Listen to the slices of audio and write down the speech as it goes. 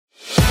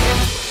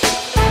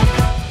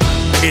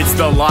It's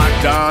the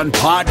Locked On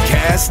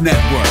Podcast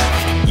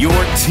Network, your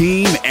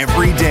team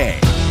every day.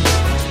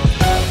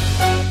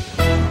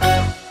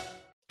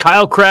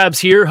 Kyle Krabs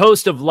here,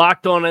 host of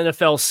Locked On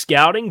NFL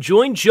Scouting.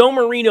 Join Joe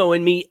Marino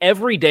and me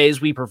every day as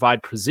we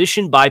provide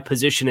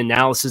position-by-position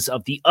analysis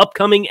of the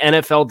upcoming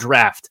NFL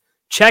Draft.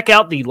 Check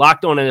out the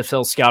Locked On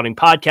NFL Scouting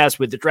podcast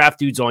with the Draft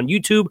Dudes on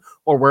YouTube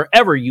or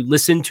wherever you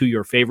listen to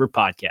your favorite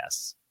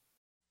podcasts.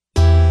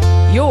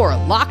 You're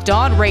Locked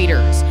On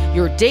Raiders,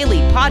 your daily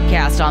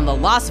podcast on the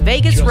Las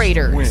Vegas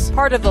Raiders. Win.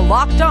 Part of the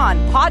Locked On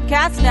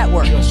Podcast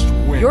Network.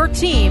 Your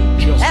team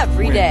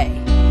every day.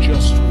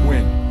 Just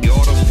win. The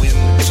autumn wind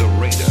is a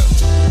raider,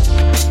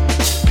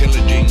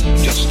 pillaging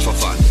just for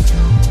fun.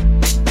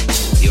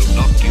 He'll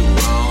knock you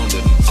round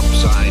and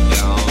upside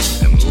down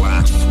and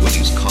laugh when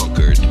he's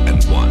conquered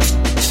and won.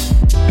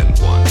 And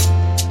won.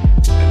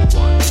 And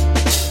won.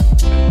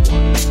 And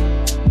won.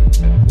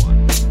 And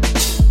won.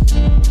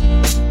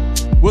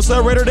 What's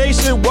up, Raider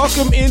Nation?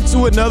 Welcome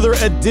into another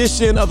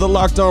edition of the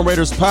Locked On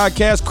Raiders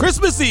podcast.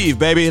 Christmas Eve,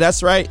 baby.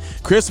 That's right.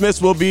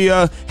 Christmas will be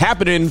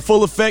happening in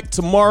full effect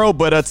tomorrow,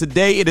 but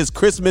today it is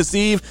Christmas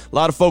Eve. A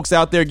lot of folks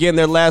out there getting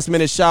their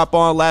last-minute shop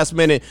on,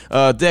 last-minute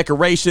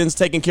decorations,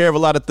 taking care of a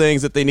lot of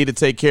things that they need to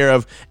take care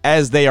of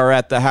as they are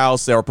at the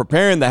house or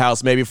preparing the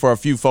house maybe for a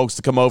few folks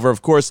to come over.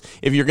 Of course,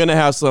 if you're going to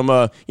have some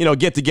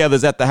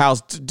get-togethers at the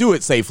house, do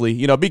it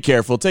safely. Be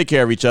careful. Take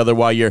care of each other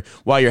while you're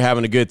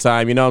having a good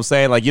time. You know what I'm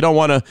saying? Like, you don't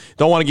want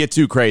to get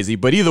too crazy,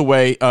 but either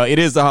way, it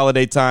is the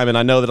holiday time, and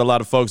I know that a lot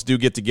of folks do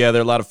get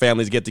together, a lot of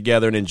families get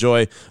together and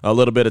enjoy a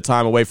little bit of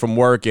time away from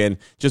work and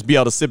just be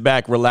able to sit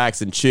back,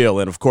 relax, and chill.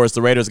 And of course,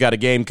 the Raiders got a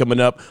game coming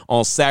up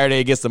on Saturday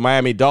against the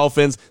Miami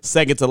Dolphins,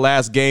 second to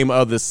last game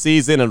of the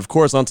season. And of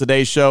course, on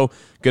today's show,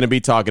 going to be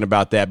talking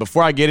about that.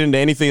 Before I get into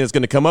anything that's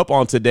going to come up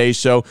on today's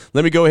show,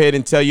 let me go ahead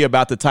and tell you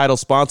about the title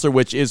sponsor,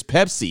 which is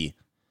Pepsi.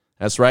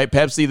 That's right.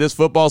 Pepsi, this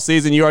football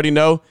season, you already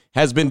know,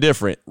 has been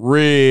different,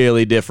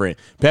 really different.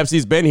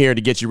 Pepsi's been here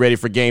to get you ready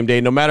for game day,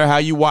 no matter how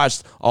you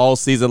watched all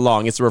season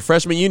long. It's a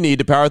refreshment you need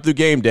to power through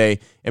game day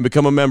and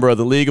become a member of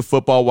the League of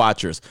Football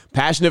Watchers.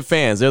 Passionate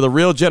fans, they're the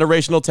real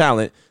generational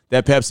talent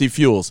that Pepsi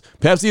fuels.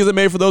 Pepsi isn't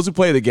made for those who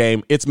play the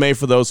game. It's made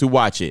for those who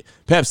watch it.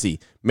 Pepsi,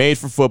 made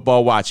for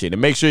football watching.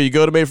 And make sure you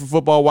go to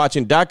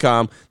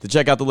madeforfootballwatching.com to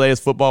check out the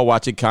latest football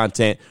watching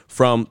content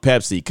from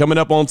Pepsi. Coming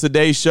up on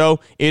today's show,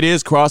 it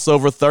is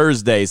Crossover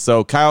Thursday.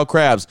 So Kyle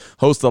Krabs,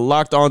 host of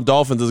Locked On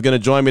Dolphins, is going to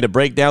join me to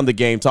break down the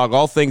game, talk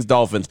all things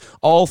Dolphins,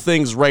 all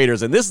things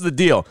Raiders. And this is the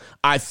deal.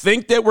 I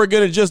think that we're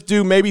going to just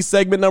do maybe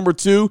segment number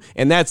 2,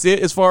 and that's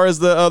it as far as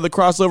the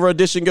crossover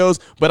edition goes,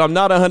 but I'm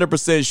not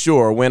 100%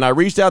 sure. When I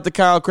reached out to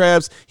Kyle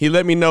Krabs, he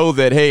let me know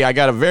that, hey, I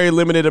got a very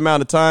limited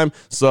amount of time.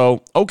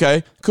 So,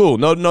 okay, cool.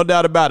 No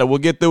doubt about it. We'll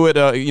get through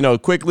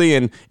it, quickly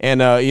and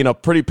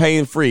pretty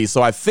pain-free.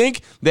 So I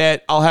think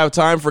that I'll have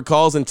time for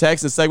calls and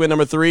texts in segment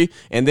number 3,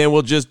 and then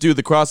we'll just do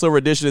the crossover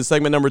edition in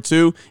segment number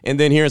 2, and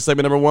then here in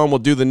segment number 1, we'll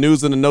do the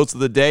news and the notes of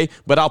the day.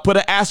 But I'll put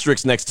an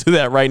asterisk next to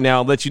that right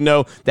now and let you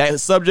know that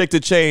it's subject to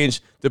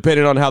change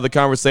depending on how the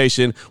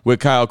conversation with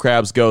Kyle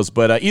Krabs goes.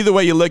 But either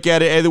way you look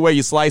at it, either way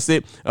you slice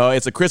it,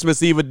 it's a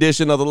Christmas Eve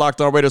edition of the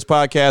Locked On Raiders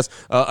podcast.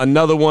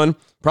 Another one,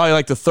 probably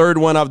like the third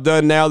one I've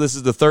done now. This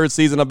is the third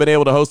season I've been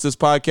able to host this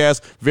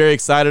podcast. Very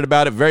excited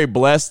about it. Very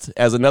blessed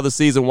as another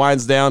season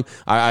winds down.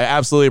 I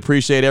absolutely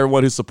appreciate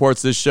everyone who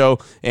supports this show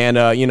and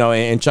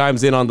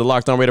chimes in on the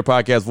Locked On Raider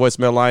podcast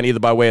voicemail line, either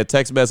by way of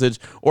text message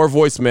or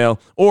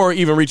voicemail, or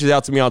even reaches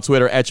out to me on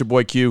Twitter at your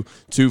boy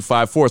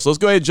Q254. So let's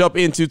go ahead and jump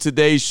into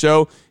today's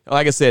show.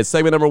 Like I said,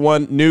 segment number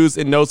 1, news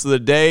and notes of the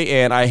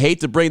day. And I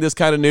hate to bring this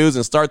kind of news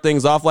and start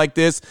things off like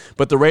this,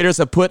 but the Raiders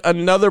have put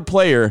another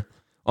player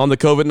on the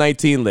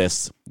COVID-19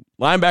 list.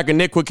 Linebacker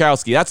Nick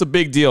Kwiatkowski. That's a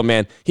big deal,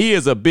 man. He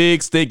is a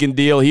big stinking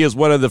deal. He is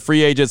one of the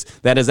free agents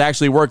that has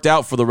actually worked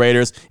out for the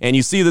Raiders, and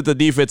you see that the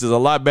defense is a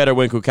lot better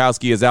when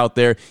Kwiatkowski is out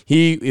there.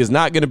 He is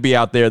not going to be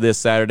out there this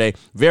Saturday.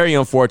 Very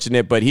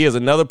unfortunate, but he is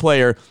another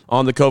player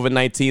on the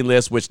COVID-19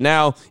 list, which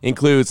now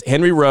includes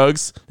Henry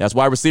Ruggs. That's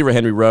wide receiver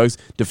Henry Ruggs.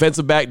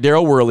 Defensive back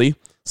Daryl Worley.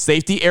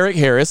 Safety Eric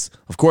Harris,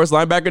 of course,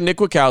 linebacker Nick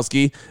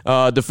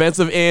Kwiatkowski,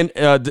 defensive end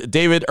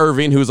David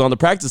Irving, who's on the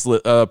practice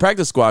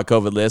squad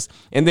COVID list,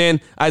 and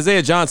then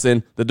Isaiah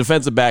Johnson, the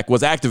defensive back,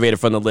 was activated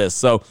from the list.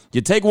 So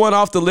you take one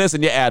off the list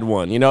and you add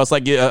one. It's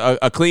like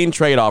a clean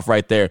trade-off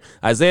right there.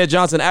 Isaiah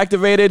Johnson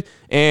activated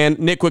and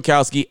Nick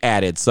Kwiatkowski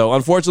added. So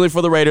unfortunately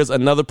for the Raiders,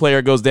 another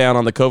player goes down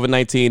on the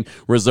COVID-19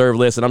 reserve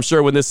list. And I'm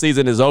sure when this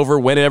season is over,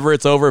 whenever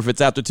it's over, if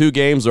it's after 2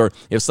 games or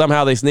if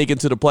somehow they sneak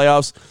into the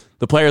playoffs,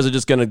 the players are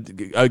just going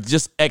to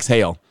just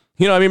exhale.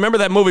 Remember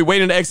that movie,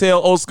 Waiting to Exhale,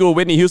 old school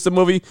Whitney Houston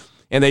movie?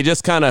 And they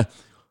just kind of,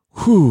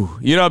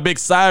 a big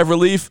sigh of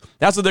relief.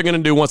 That's what they're going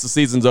to do once the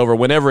season's over,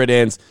 whenever it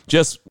ends,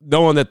 just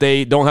knowing that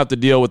they don't have to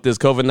deal with this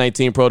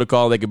COVID-19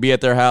 protocol. They could be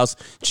at their house,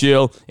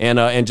 chill,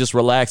 and just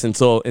relax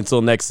until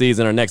next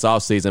season or next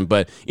offseason.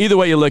 But either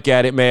way you look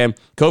at it, man,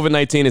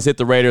 COVID-19 has hit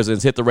the Raiders, and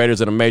it's hit the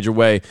Raiders in a major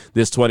way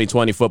this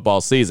 2020 football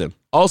season.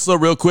 Also,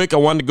 real quick, I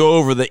wanted to go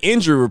over the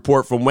injury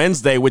report from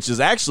Wednesday, which is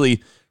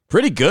actually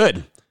pretty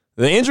good.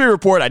 The injury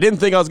report, I didn't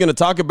think I was going to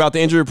talk about the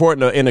injury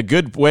report in a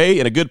good way,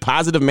 in a good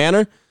positive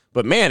manner.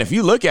 But, man, if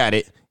you look at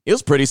it, it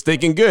was pretty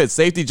stinking good.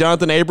 Safety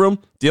Jonathan Abram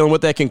dealing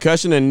with that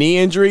concussion and knee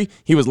injury.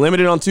 He was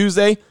limited on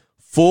Tuesday.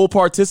 Full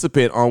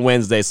participant on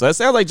Wednesday. So that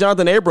sounds like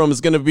Jonathan Abram is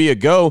going to be a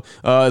go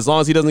as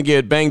long as he doesn't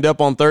get banged up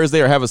on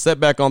Thursday or have a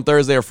setback on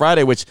Thursday or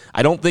Friday, which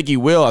I don't think he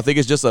will. I think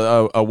it's just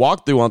a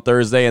walkthrough on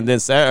Thursday, and then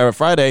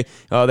Friday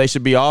they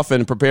should be off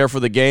and prepare for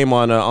the game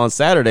on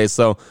Saturday.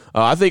 So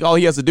I think all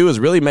he has to do is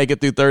really make it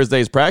through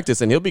Thursday's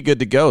practice, and he'll be good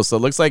to go. So it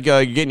looks like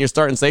you're getting your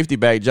starting safety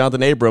back,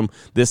 Jonathan Abram,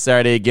 this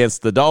Saturday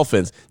against the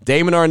Dolphins.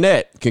 Damon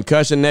Arnett,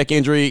 concussion, neck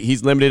injury.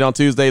 He's limited on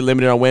Tuesday,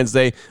 limited on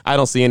Wednesday. I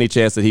don't see any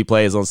chance that he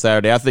plays on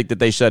Saturday. I think that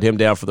they shut him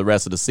down for the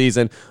rest of the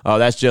season.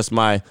 That's just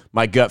my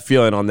gut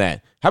feeling on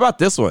that. How about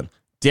this one?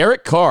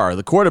 Derek Carr,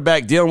 the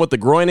quarterback dealing with the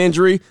groin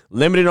injury,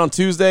 limited on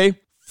Tuesday,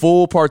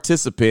 full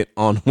participant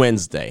on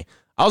Wednesday.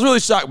 I was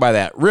really shocked by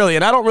that, really,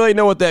 and I don't really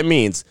know what that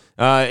means.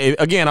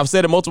 Again, I've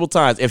said it multiple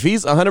times. If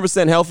he's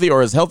 100% healthy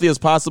or as healthy as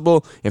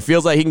possible and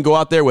feels like he can go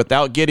out there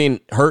without getting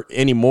hurt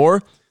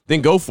anymore,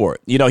 then go for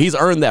it. He's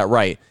earned that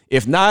right.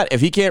 If not,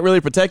 if he can't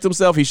really protect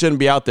himself, he shouldn't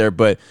be out there.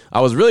 But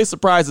I was really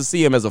surprised to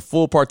see him as a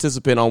full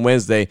participant on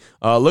Wednesday.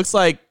 Looks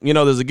like,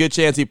 there's a good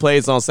chance he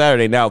plays on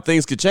Saturday. Now,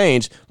 things could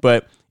change,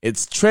 but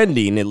it's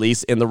trending, at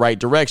least, in the right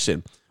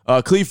direction.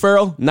 Cleve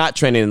Farrell, not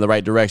trending in the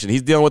right direction.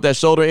 He's dealing with that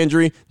shoulder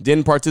injury,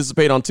 didn't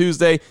participate on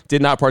Tuesday,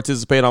 did not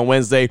participate on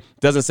Wednesday.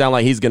 Doesn't sound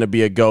like he's going to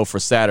be a go for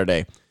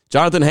Saturday.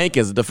 Jonathan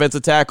Hankins, the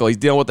defensive tackle, he's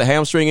dealing with the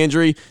hamstring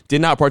injury,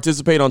 did not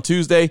participate on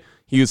Tuesday.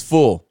 He was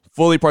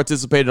fully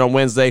participated on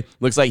Wednesday.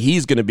 Looks like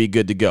he's going to be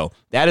good to go.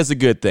 That is a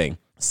good thing.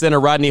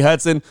 Center Rodney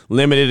Hudson,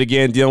 limited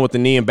again, dealing with the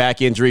knee and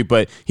back injury,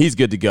 but he's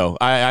good to go.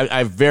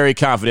 I'm very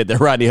confident that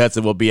Rodney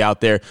Hudson will be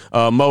out there.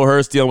 Mo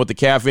Hurst dealing with the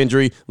calf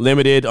injury,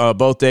 limited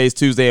both days,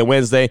 Tuesday and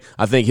Wednesday.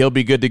 I think he'll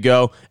be good to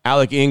go.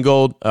 Alec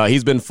Ingold,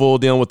 he's been full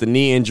dealing with the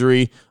knee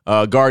injury.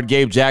 Guard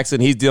Gabe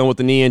Jackson, he's dealing with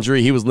the knee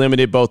injury. He was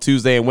limited both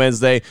Tuesday and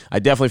Wednesday. I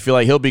definitely feel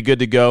like he'll be good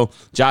to go.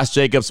 Josh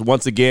Jacobs,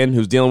 once again,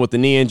 who's dealing with the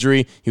knee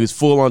injury. He was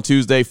full on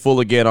Tuesday, full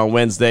again on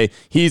Wednesday.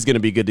 He's going to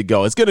be good to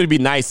go. It's going to be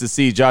nice to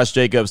see Josh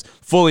Jacobs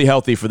fully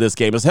healthy for this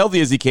game, as healthy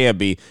as he can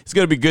be. It's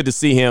going to be good to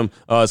see him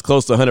as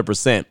close to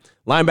 100%.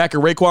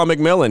 Linebacker Raekwon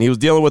McMillan, he was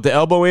dealing with the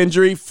elbow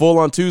injury, full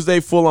on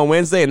Tuesday, full on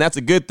Wednesday, and that's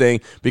a good thing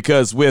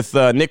because with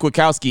Nick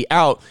Kwiatkowski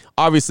out,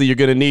 obviously you're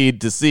going to need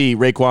to see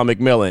Raekwon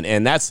McMillan,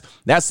 and that's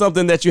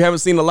something that you haven't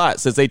seen a lot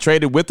since they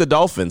traded with the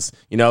Dolphins.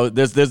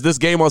 There's this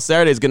game on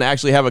Saturday is going to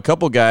actually have a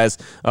couple guys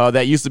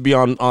that used to be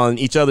on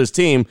each other's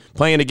team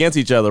playing against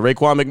each other.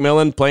 Raekwon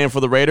McMillan, playing for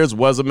the Raiders,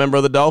 was a member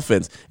of the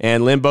Dolphins,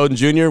 and Lynn Bowden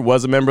Jr.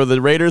 was a member of the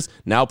Raiders,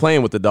 now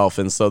playing with the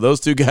Dolphins. So those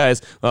two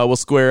guys will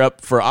square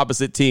up for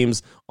opposite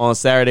teams on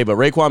Saturday, but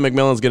Raekwon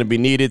McMillan is going to be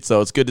needed,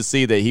 so it's good to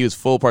see that he was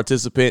full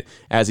participant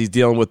as he's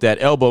dealing with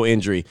that elbow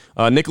injury.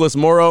 Nicholas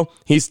Morrow,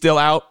 he's still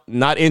out,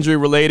 not injury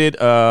related.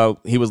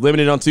 He was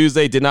limited on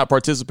Tuesday, did not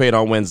participate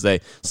on Wednesday,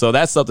 so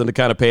that's something to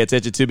kind of pay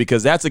attention to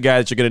because that's a guy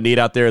that you're going to need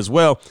out there as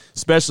well,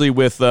 especially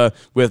with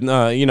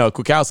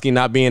Kwiatkowski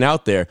not being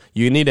out there.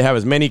 You need to have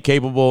as many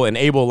capable and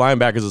able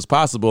linebackers as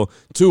possible.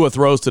 Tua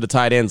throws to the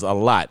tight ends a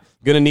lot.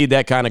 Going to need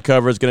that kind of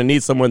coverage. Going to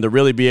need someone to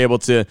really be able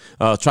to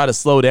try to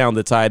slow down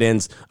the tight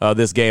ends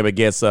this game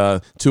against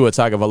Tua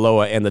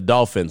Tagovailoa and the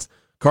Dolphins.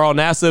 Carl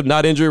Nassib,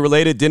 not injury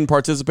related, didn't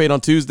participate on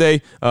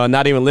Tuesday,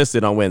 not even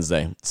listed on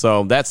Wednesday.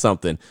 So that's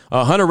something.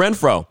 Hunter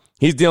Renfrow,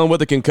 he's dealing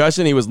with a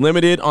concussion. He was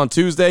limited on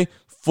Tuesday,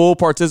 full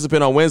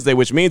participant on Wednesday,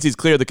 which means he's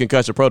cleared the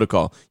concussion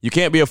protocol. You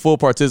can't be a full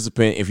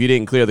participant if you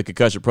didn't clear the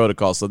concussion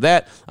protocol. So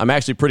that I'm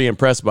actually pretty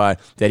impressed by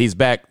that he's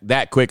back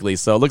that quickly.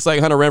 So it looks like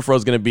Hunter Renfrow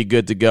is going to be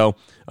good to go.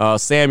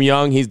 Sam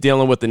Young, he's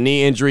dealing with the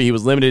knee injury. He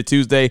was limited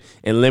Tuesday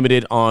and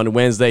limited on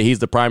Wednesday. He's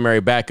the primary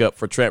backup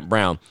for Trent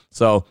Brown.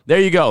 So there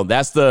you go.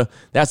 That's the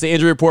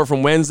injury report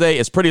from Wednesday.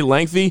 It's pretty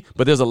lengthy,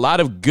 but there's a lot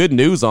of good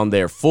news on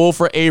there. Full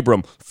for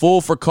Abram, full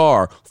for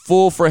Carr,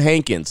 full for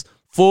Hankins,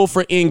 full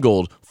for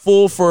Ingold,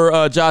 full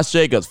for Josh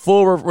Jacobs,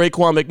 full for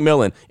Raekwon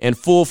McMillan, and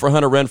full for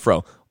Hunter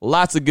Renfrow.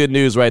 Lots of good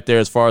news right there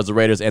as far as the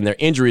Raiders and their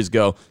injuries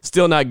go.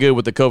 Still not good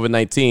with the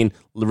COVID-19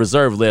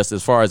 reserve list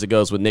as far as it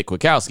goes with Nick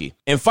Kwiatkowski.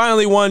 And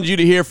finally, wanted you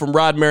to hear from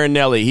Rod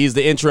Marinelli. He's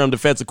the interim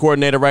defensive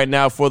coordinator right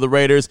now for the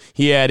Raiders.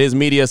 He had his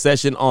media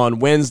session on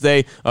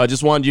Wednesday.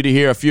 Just wanted you to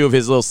hear a few of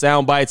his little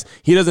sound bites.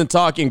 He doesn't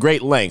talk in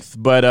great length,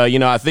 but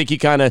I think he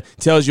kind of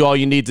tells you all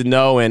you need to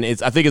know, and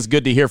I think it's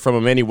good to hear from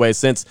him anyway,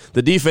 since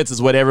the defense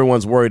is what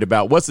everyone's worried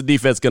about. What's the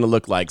defense going to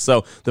look like?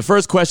 So the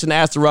first question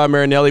asked to Rod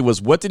Marinelli was,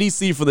 what did he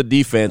see for the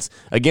defense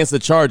against the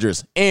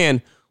Chargers,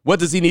 and what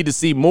does he need to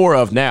see more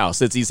of now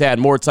since he's had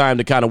more time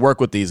to kind of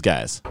work with these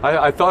guys?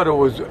 I thought it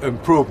was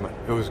improvement.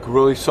 It was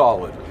really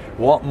solid.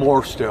 Want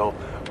more still,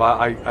 but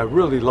I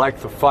really like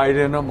the fight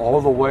in them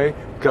all the way.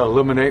 Got to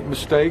eliminate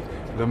mistakes,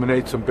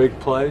 eliminate some big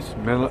plays,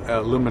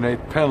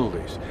 eliminate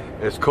penalties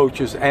as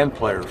coaches and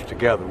players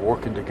together,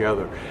 working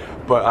together.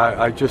 But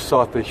I just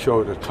thought they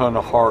showed a ton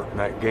of heart in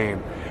that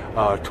game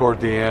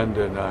toward the end,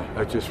 and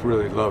I just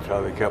really loved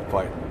how they kept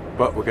fighting.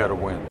 but we got to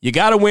win. You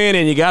got to win,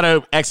 and you got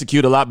to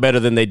execute a lot better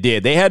than they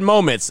did. They had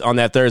moments on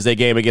that Thursday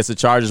game against the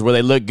Chargers where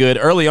they looked good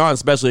early on,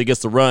 especially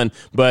against the run,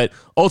 but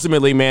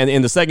ultimately, man,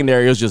 in the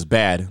secondary, it was just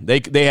bad.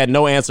 They had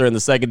no answer in the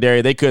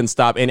secondary. They couldn't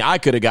stop, and I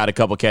could have got a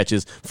couple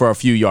catches for a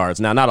few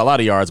yards. Now, not a lot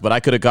of yards, but I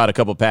could have got a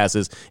couple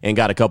passes and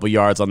got a couple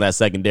yards on that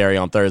secondary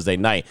on Thursday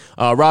night.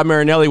 Rod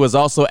Marinelli was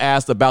also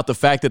asked about the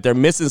fact that they're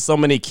missing so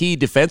many key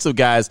defensive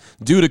guys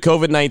due to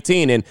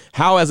COVID-19, and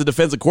how, as a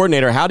defensive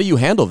coordinator, how do you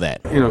handle that?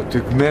 You know,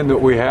 the men that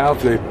we have,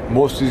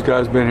 most of these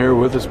guys have been here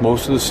with us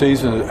most of the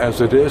season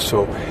as it is,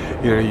 so,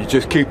 you know, you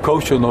just keep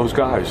coaching those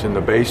guys in the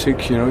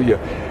basics. You know, you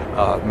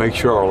make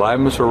sure our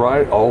alignments are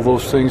right, all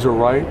those things are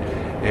right,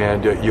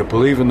 and you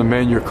believe in the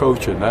men you're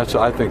coaching. That's,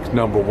 I think,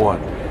 number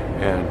one.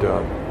 And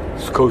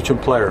it's coach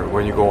and player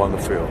when you go on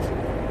the field.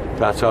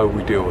 That's how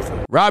we deal with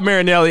it. Rod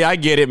Marinelli, I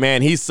get it,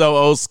 man. He's so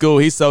old school.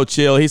 He's so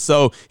chill. He's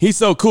so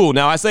cool.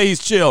 Now, I say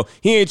he's chill.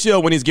 He ain't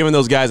chill when he's giving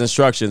those guys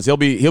instructions. He'll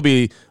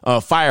be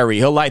fiery.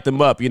 He'll light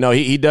them up. You know,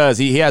 he does.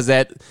 He has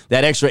that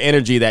extra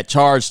energy, that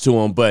charge to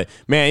him. But,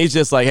 man, he's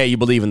just like, hey, you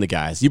believe in the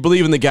guys. You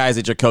believe in the guys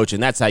that you're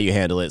coaching. That's how you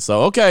handle it.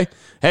 So, okay.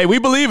 Hey, we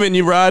believe in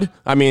you, Rod.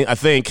 I mean, I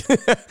think.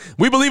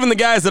 We believe in the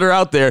guys that are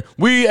out there.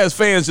 We, as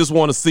fans, just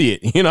want to see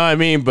it. You know what I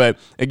mean? But,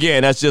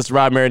 again, that's just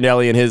Rod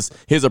Marinelli and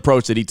his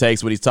approach that he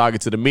takes when he's talking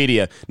to the media.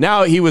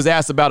 Now he was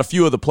asked about a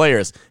few of the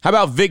players. How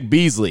about Vic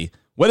Beasley?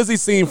 What has he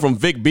seen from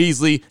Vic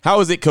Beasley? How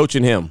is it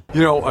coaching him?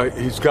 You know,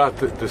 he's got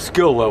the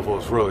skill level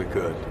is really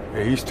good.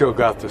 He's still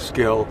got the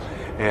skill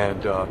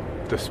and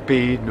the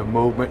speed and the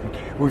movement.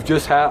 We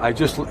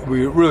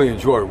really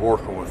enjoy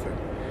working with him.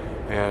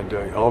 And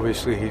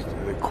obviously he's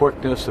the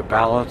quickness, the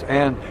balance,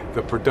 and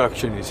the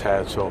production he's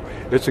had. So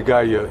it's a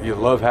guy you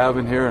love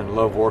having here and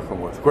love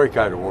working with. Great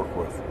guy to work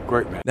with.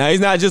 Great man. Now, he's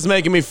not just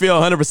making me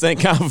feel 100%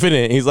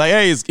 confident. He's like,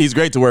 hey, he's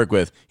great to work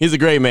with. He's a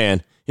great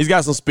man. He's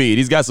got some speed.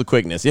 He's got some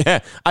quickness. Yeah,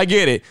 I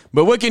get it.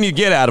 But what can you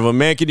get out of him,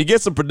 man? Can you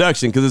get some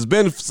production? Because it's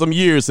been some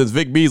years since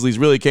Vic Beasley's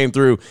really came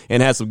through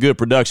and had some good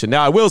production.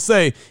 Now, I will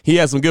say he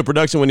had some good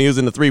production when he was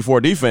in the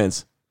 3-4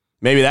 defense.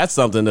 Maybe that's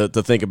something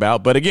to think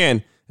about. But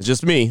again, it's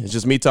just me. It's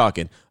just me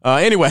talking.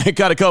 Anyway, I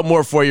got a couple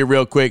more for you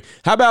real quick.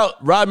 How about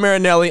Rod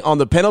Marinelli on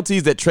the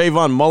penalties that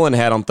Trayvon Mullen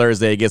had on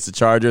Thursday against the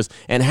Chargers?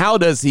 And how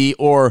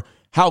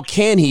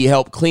can he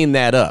help clean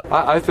that up?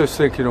 I just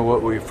think, you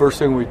know, first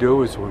thing we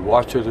do is we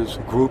watch it as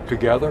a group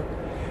together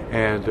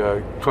and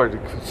try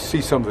to see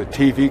some of the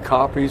TV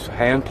copies,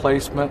 hand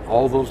placement,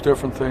 all those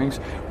different things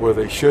where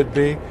they should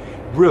be.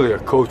 Really a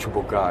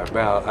coachable guy.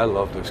 Man, I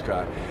love this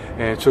guy.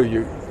 And so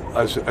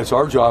as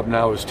our job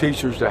now as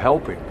teachers to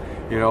help him.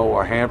 You know,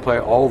 our hand play,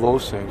 all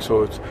those things.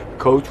 So it's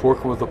coach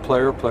working with a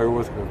player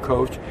with a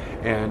coach,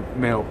 and,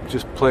 you know,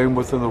 just playing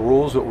within the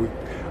rules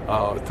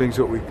that things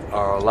that we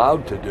are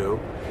allowed to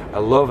do. I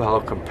love how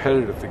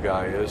competitive the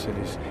guy is,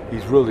 and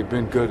he's really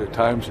been good at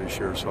times this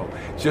year. So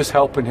just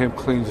helping him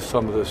clean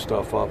some of this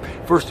stuff up.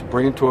 First,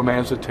 bring it to a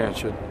man's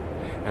attention,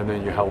 and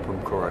then you help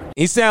him correct.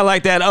 He sound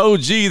like that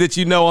OG that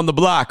you know on the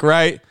block,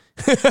 right?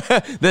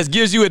 That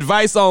gives you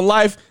advice on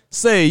life.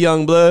 Say,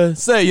 young blood,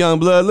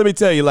 let me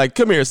tell you, like,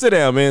 come here, sit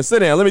down, man, sit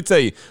down. Let me tell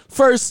you,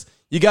 first,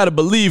 you got to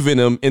believe in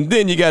him, and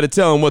then you got to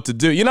tell him what to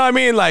do. You know what I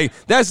mean? Like,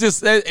 that's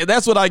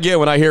what I get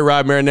when I hear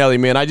Rod Marinelli,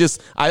 man.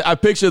 I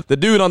picture the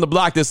dude on the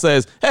block that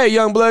says, hey,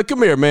 young blood,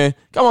 come here, man.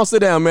 Come on, sit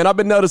down, man. I've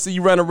been noticing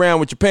you run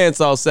around with your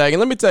pants all sagging.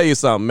 Let me tell you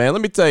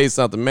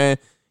something, man.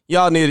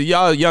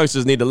 Y'all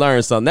youngsters need to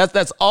learn something.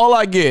 That's all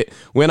I get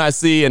when I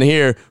see and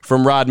hear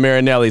from Rod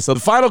Marinelli. So the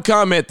final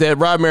comment that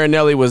Rod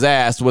Marinelli was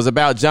asked was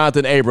about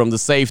Jonathan Abram, the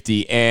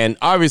safety. And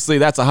obviously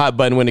that's a hot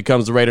button when it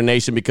comes to Raider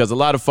Nation because a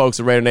lot of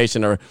folks at Raider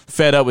Nation are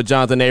fed up with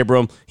Jonathan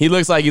Abram. He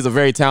looks like he's a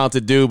very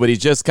talented dude, but he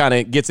just kind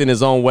of gets in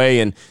his own way,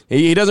 and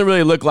he doesn't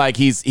really look like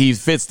he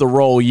fits the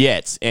role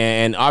yet.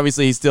 And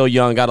obviously he's still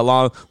young, got a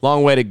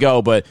long way to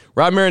go. But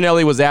Rod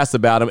Marinelli was asked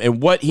about him and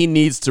what he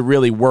needs to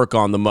really work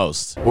on the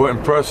most. What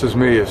impresses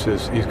me is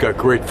he's got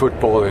great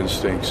football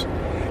instincts.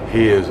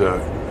 He is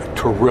a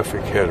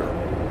terrific hitter.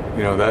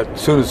 You know, that as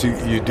soon as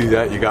you do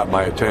that, you got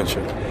my attention,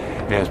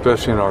 and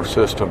especially in our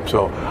system.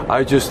 So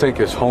I just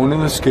think it's honing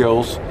the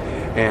skills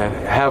and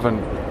have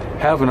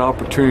an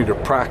opportunity to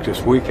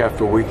practice week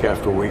after week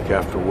after week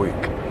after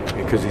week,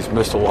 because he's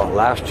missed a lot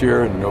last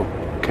year and no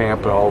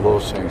camp and all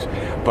those things.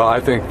 But I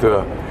think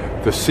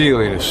the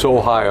ceiling is so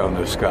high on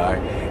this guy,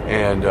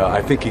 and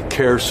I think he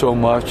cares so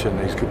much,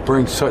 and he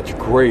brings such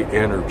great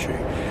energy.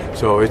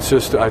 So it's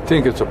just, I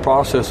think it's a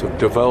process of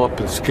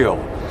developing skill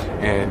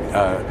and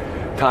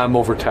time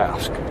over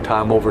task,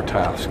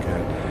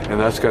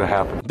 and that's going to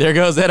happen. There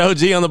goes that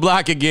OG on the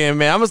block again,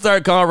 man. I'm going to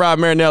start calling Rod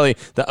Marinelli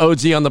the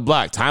OG on the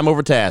block. Time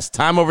over task,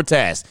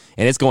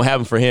 and it's going to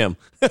happen for him.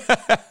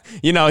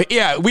 You know,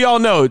 yeah, we all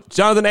know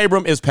Jonathan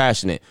Abram is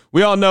passionate.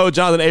 We all know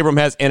Jonathan Abram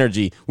has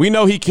energy. We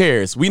know he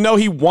cares. We know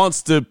he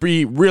wants to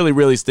be really,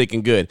 really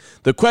sticking good.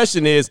 The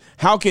question is,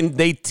 how can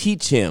they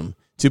teach him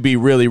to be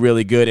really,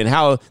 really good, and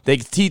how they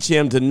teach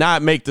him to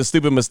not make the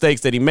stupid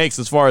mistakes that he makes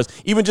as far as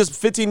even just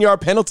 15-yard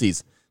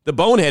penalties, the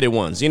boneheaded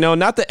ones, you know,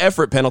 not the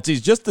effort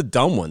penalties, just the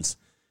dumb ones.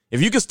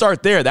 If you can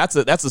start there, that's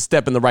a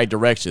step in the right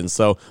direction.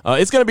 So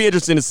it's going to be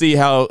interesting to see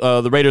how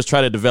the Raiders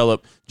try to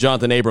develop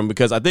Jonathan Abram,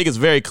 because I think it's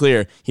very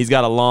clear he's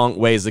got a long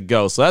ways to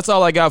go. So that's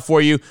all I got for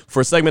you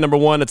for segment number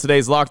 1 of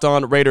today's Locked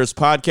On Raiders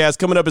podcast.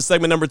 Coming up in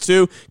segment number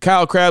 2,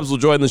 Kyle Krabs will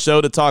join the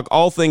show to talk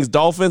all things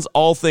Dolphins,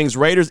 all things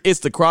Raiders. It's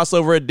the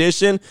crossover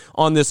edition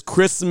on this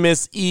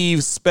Christmas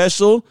Eve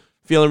special.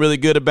 Feeling really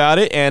good about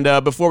it.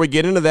 And before we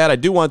get into that, I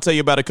do want to tell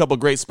you about a couple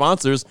great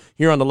sponsors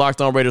here on the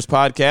Locked On Raiders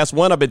podcast.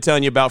 One I've been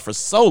telling you about for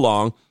so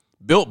long,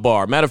 Built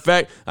Bar. Matter of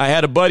fact, I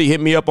had a buddy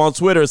hit me up on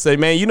Twitter and say,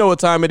 man, you know what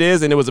time it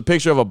is? And it was a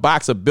picture of a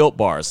box of Built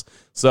Bars.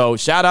 So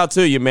shout out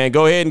to you, man.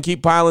 Go ahead and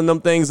keep piling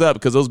them things up,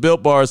 because those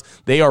Built Bars,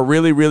 they are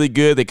really, really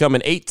good. They come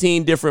in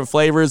 18 different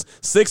flavors,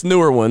 6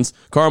 newer ones: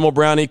 caramel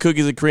brownie,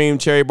 cookies and cream,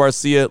 cherry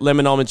barcia,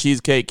 lemon almond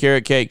cheesecake,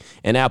 carrot cake,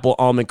 and apple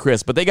almond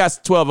crisp. But they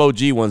got 12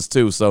 OG ones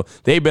too, so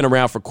they've been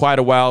around for quite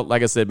a while.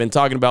 Like I said, been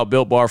talking about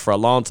Built Bar for a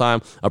long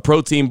time. A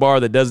protein bar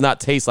that does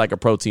not taste like a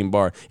protein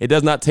bar. It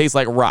does not taste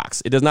like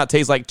rocks. It does not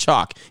taste like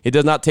chalk. It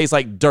does not taste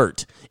like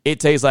dirt. It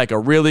tastes like a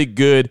really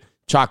good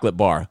chocolate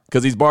bar,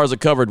 because these bars are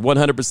covered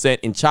 100%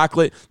 in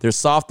chocolate. They're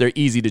soft. They're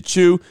easy to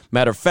chew.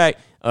 Matter of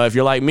fact, if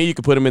you're like me, you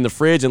can put them in the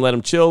fridge and let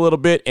them chill a little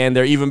bit, and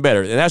they're even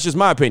better. And that's just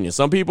my opinion.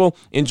 Some people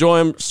enjoy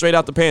them straight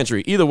out the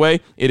pantry. Either way,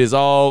 it is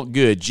all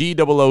good.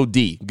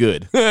 G-O-O-D,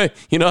 good.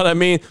 You know what I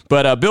mean?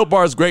 But Built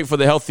Bar is great for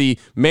the healthy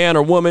man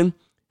or woman.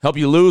 Help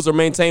you lose or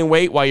maintain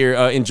weight while you're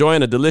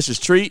enjoying a delicious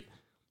treat.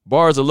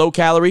 Bars are low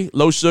calorie,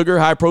 low sugar,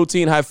 high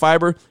protein, high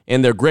fiber,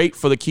 and they're great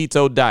for the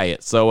keto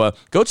diet. So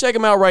go check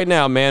them out right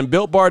now, man.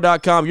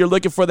 BuiltBar.com. You're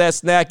looking for that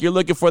snack. You're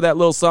looking for that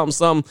little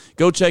something.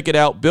 Go check it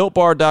out.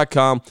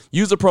 BuiltBar.com.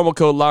 Use the promo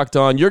code Locked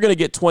On. You're going to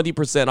get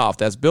 20% off.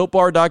 That's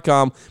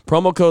BuiltBar.com.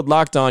 Promo code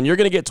Locked On. You're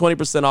going to get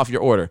 20% off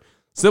your order.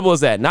 Simple as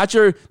that. Not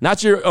your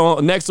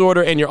next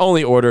order and your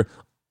only order.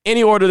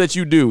 Any order that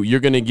you do, you're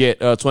going to get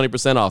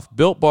 20% off.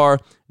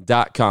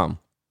 BuiltBar.com.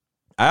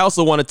 I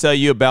also want to tell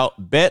you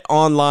about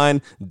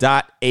betonline.ag.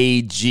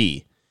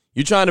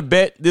 You trying to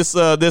bet this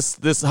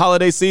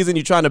holiday season?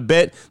 You trying to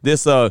bet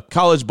this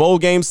college bowl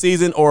game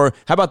season? Or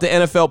how about the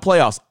NFL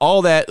playoffs?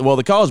 All that, well,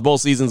 the college bowl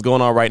season's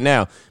going on right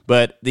now,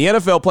 but the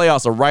NFL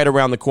playoffs are right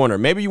around the corner.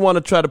 Maybe you want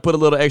to try to put a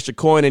little extra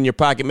coin in your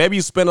pocket. Maybe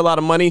you spend a lot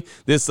of money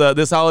this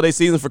holiday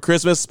season for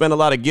Christmas, spend a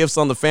lot of gifts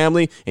on the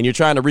family, and you're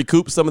trying to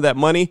recoup some of that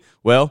money.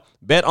 Well,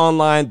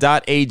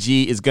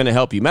 betonline.ag is going to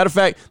help you. Matter of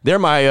fact, they're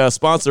my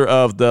sponsor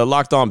of the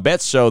Locked On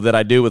Bets show that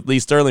I do with Lee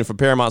Sterling from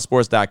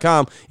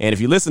ParamountSports.com. And if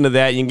you listen to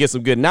that, you can get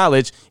some good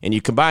knowledge, and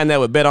you combine that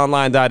with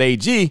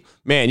betonline.ag,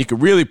 man, you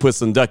could really put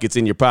some ducats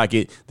in your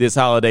pocket this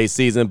holiday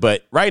season.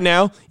 But right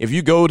now, if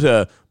you go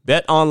to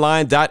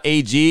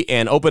betonline.ag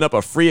and open up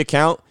a free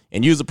account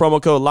and use the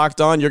promo code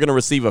Locked On, you're going to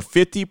receive a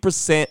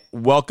 50%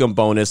 welcome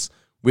bonus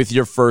with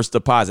your first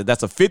deposit.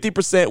 That's a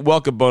 50%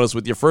 welcome bonus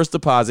with your first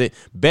deposit.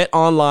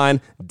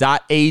 betonline.ag.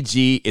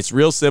 It's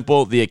real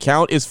simple. The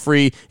account is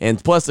free,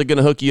 and plus they're going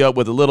to hook you up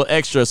with a little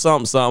extra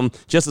something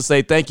just to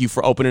say thank you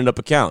for opening up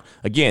an account.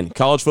 Again,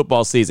 college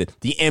football season.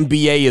 The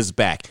NBA is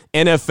back.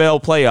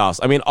 NFL playoffs.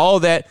 I mean, all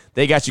of that,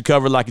 they got you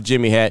covered like a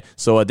Jimmy hat.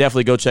 So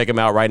definitely go check them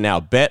out right now.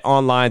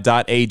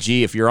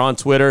 betonline.ag. If you're on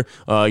Twitter,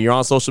 you're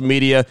on social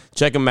media,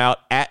 check them out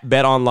at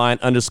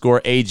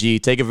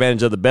betonline_AG. Take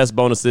advantage of the best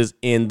bonuses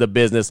in the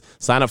business.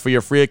 Sign up for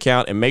your free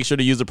account and make sure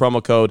to use the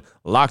promo code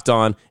Locked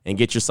On and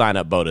get your sign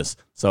up bonus.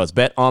 So it's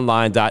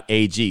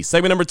betonline.ag.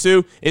 Segment number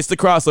 2, it's the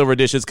crossover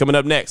editions coming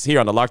up next here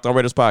on the Locked On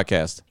Raiders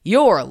podcast.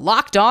 Your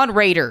Locked On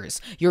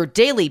Raiders, your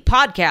daily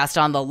podcast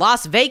on the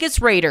Las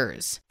Vegas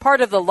Raiders. Part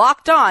of the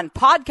Locked On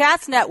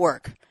Podcast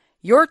Network.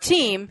 Your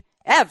team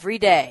every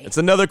day. It's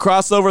another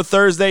crossover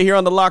Thursday here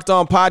on the Locked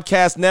On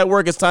Podcast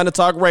Network. It's time to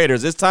talk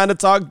Raiders. It's time to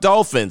talk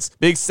Dolphins.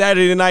 Big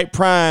Saturday night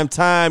prime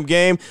time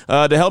game.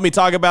 To help me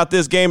talk about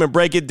this game and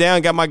break it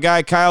down, got my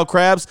guy Kyle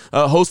Krabs,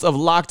 host of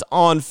Locked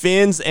On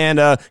Fins. And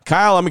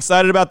Kyle, I'm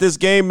excited about this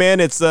game, man.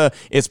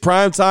 It's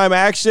prime time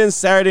action,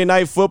 Saturday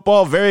night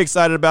football. Very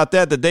excited about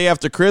that. The day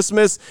after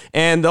Christmas.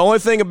 And the only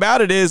thing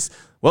about it is,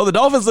 well, the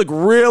Dolphins look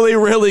really,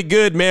 really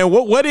good, man.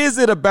 What is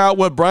it about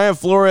what Brian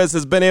Flores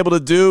has been able to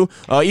do,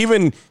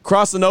 even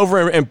crossing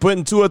over and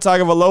putting Tua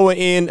Tagovailoa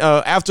in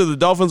after the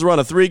Dolphins were on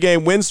a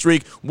 3-game win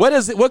streak?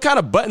 What kind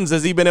of buttons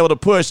has he been able to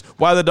push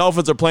while the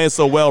Dolphins are playing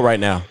so well right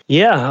now?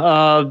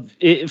 Yeah,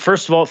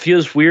 first of all, it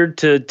feels weird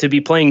to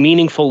be playing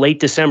meaningful late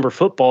December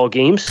football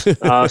games.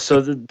 So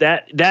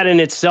that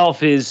in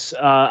itself is,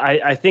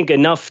 I think,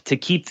 enough to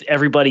keep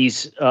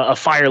everybody's a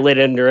fire lit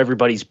under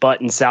everybody's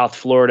butt in South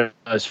Florida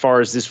as far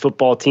as this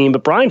football team.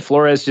 But Brian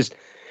Flores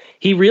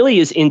he really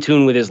is in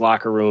tune with his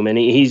locker room, and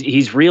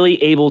he's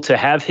really able to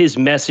have his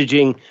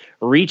messaging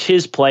reach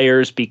his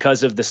players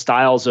because of the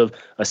styles of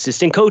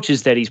assistant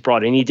coaches that he's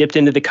brought in. He dipped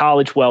into the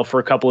college well for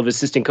a couple of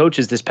assistant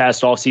coaches this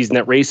past offseason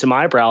that raised some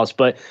eyebrows,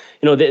 but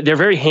they're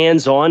very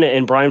hands-on,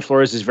 and Brian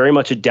Flores is very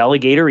much a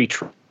delegator. He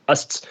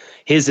trusts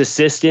his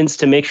assistants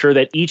to make sure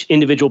that each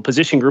individual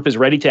position group is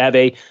ready to have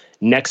a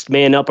next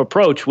man up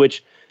approach,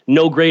 which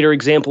no greater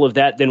example of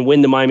that than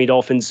when the Miami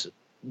Dolphins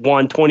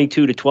won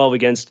 22-12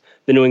 against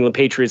the New England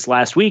Patriots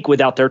last week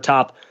without their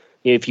top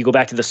if you go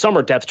back to the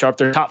summer depth chart,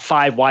 their top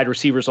 5 wide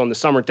receivers on the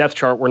summer depth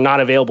chart were not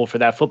available for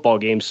that football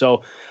game.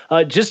 So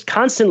just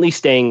constantly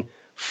staying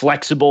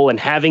flexible and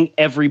having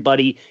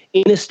everybody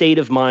in a state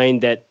of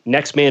mind that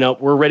next man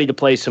up, we're ready to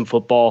play some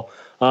football.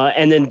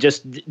 And then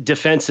just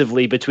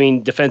defensively,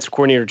 between defensive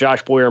coordinator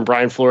Josh Boyer and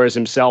Brian Flores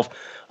himself,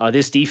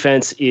 this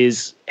defense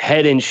is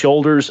head and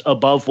shoulders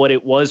above what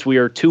it was. We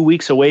are 2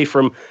 weeks away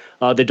from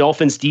the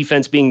Dolphins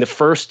defense being the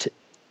first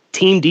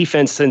team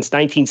defense since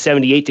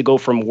 1978 to go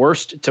from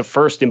worst to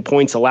first in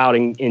points allowed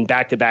in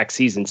back-to-back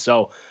seasons.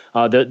 So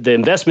the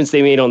investments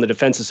they made on the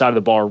defensive side of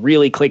the ball are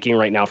really clicking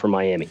right now for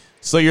Miami.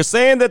 So you're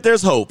saying that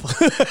there's hope.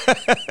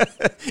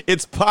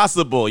 It's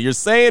possible. You're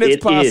saying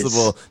it's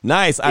possible.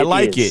 Nice. I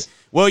like it.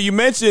 Well, you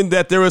mentioned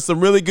that there was some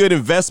really good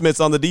investments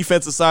on the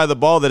defensive side of the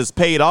ball that has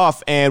paid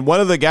off, and one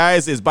of the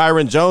guys is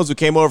Byron Jones, who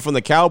came over from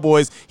the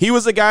Cowboys. He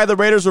was a guy the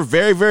Raiders were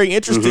very, very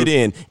interested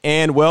in,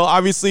 and well,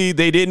 obviously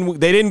they didn't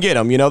get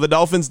him. You know, the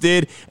Dolphins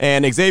did,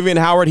 and Xavier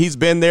Howard, he's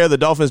been there. The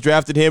Dolphins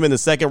drafted him in the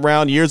second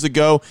round years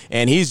ago,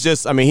 and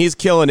he's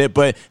killing it.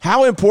 But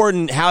how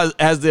important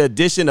has the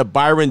addition of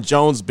Byron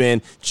Jones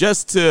been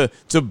just to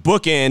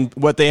bookend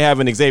what they have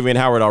in Xavier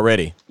Howard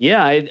already?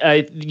 Yeah,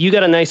 you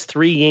got a nice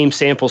 3-game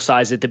sample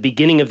size at the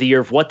beginning of the year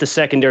of what the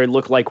secondary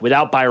looked like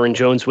without Byron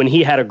Jones when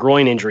he had a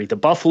groin injury. The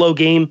Buffalo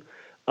game,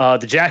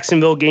 the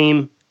Jacksonville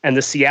game, and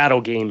the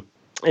Seattle game.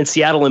 And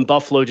Seattle and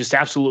Buffalo just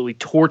absolutely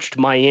torched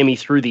Miami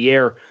through the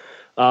air.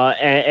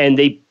 And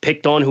they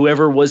picked on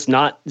whoever was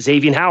not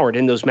Xavier Howard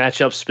in those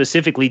matchups.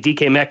 Specifically,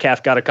 DK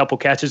Metcalf got a couple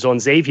catches on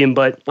Xavier.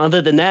 But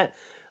other than that,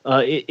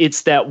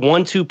 it's that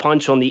 1-2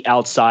 punch on the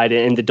outside.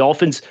 And the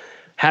Dolphins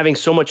having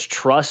so much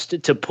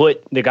trust to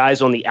put the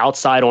guys on the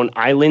outside on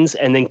islands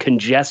and then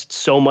congest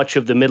so much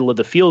of the middle of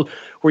the field,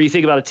 where you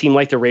think about a team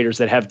like the Raiders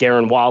that have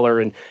Darren Waller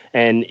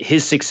and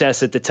his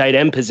success at the tight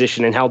end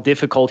position and how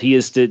difficult he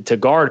is to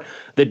guard.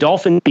 The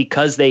Dolphins,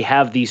 because they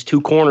have these 2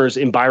 corners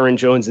in Byron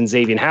Jones and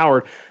Xavier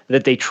Howard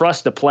that they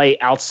trust to play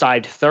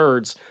outside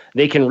thirds,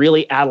 they can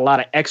really add a lot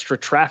of extra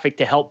traffic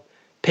to help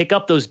pick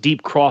up those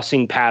deep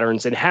crossing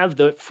patterns and have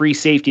the free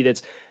safety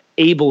that's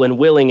able and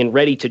willing and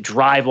ready to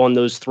drive on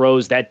those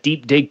throws, that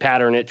deep dig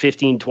pattern at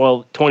 15,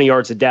 12, 20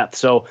 yards of depth.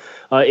 So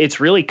it's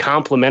really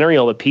complementary,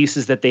 all the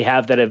pieces that they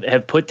have that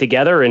have put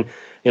together. And,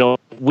 you know,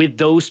 with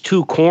those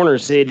 2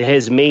 corners, it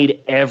has made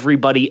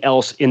everybody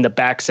else in the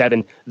back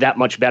 7 that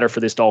much better for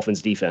this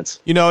Dolphins defense.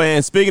 You know,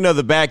 and speaking of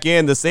the back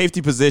end, the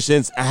safety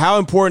positions, how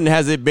important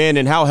has it been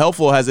and how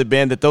helpful has it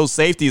been that those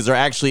safeties are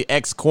actually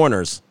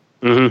ex-corners?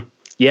 Mm-hmm.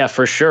 Yeah,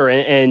 for sure.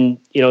 And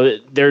you know,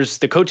 there's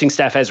the coaching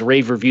staff has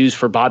rave reviews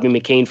for Bobby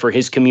McCain for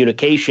his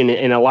communication.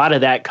 And a lot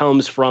of that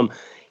comes from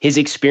his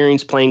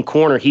experience playing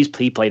corner. He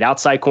played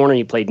outside corner,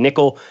 he played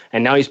nickel,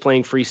 and now he's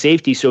playing free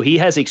safety. So he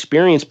has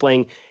experience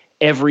playing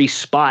every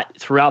spot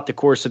throughout the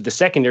course of the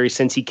secondary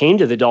since he came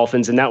to the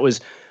Dolphins. And that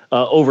was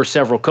over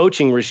several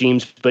coaching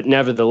regimes. But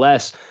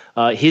nevertheless,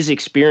 his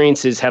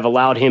experiences have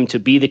allowed him to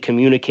be the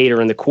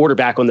communicator and the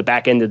quarterback on the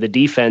back end of the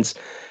defense.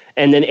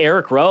 And then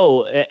Eric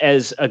Rowe,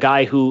 as a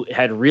guy who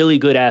had really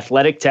good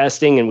athletic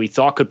testing and we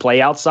thought could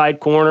play outside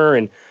corner,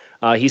 and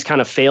he's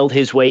kind of failed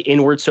his way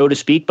inward, so to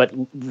speak, but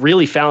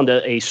really found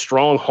a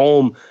strong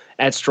home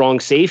at strong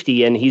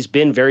safety, and he's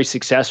been very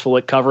successful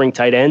at covering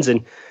tight ends.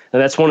 And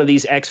that's one of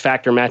these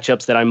X-factor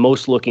matchups that I'm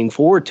most looking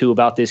forward to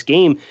about this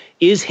game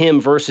is him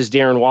versus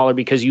Darren Waller,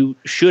 because you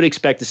should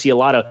expect to see a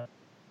lot of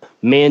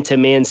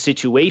man-to-man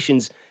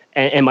situations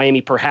and Miami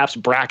perhaps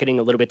bracketing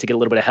a little bit to get a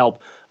little bit of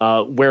help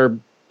where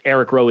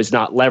Eric Rowe is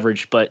not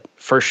leveraged, but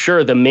for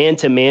sure the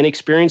man-to-man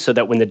experience, so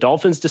that when the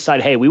Dolphins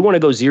decide, hey, we want to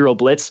go zero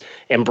blitz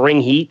and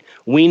bring heat,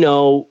 we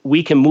know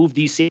we can move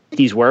these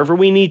safeties wherever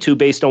we need to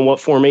based on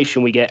what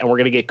formation we get, and we're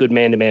going to get good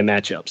man-to-man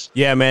matchups.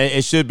 Yeah, man,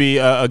 it should be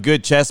a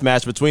good chess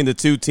match between the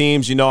 2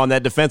 teams. You know, on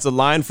that defensive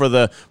line for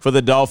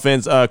the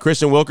Dolphins,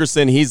 Christian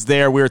Wilkerson, he's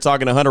there. We were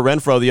talking to Hunter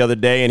Renfrow the other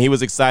day, and he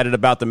was excited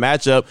about the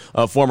matchup,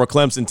 a former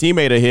Clemson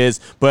teammate of his.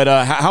 But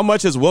how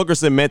much has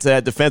Wilkerson meant to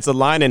that defensive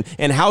line,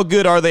 and how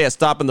good are they at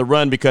stopping the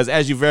run? Because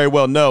as you very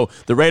well know,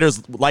 the Raiders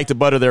like to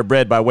butter their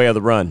bread by way of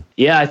the run.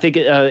 Yeah, I think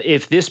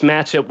if this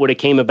matchup would have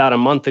came about a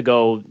month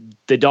ago,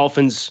 the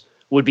Dolphins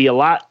would be a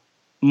lot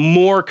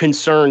more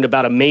concerned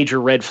about a major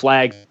red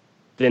flag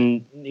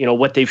than, you know,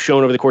 what they've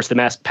shown over the course of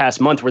the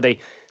past month, where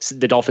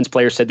the Dolphins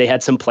players said they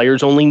had some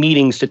players-only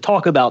meetings to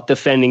talk about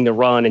defending the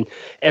run and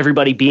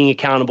everybody being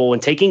accountable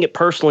and taking it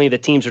personally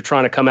that teams are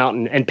trying to come out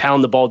and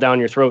pound the ball down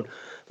your throat,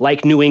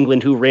 like New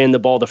England, who ran the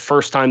ball the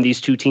first time these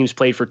 2 teams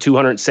played for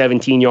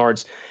 217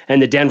 yards,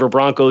 and the Denver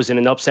Broncos in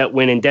an upset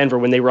win in Denver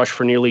when they rushed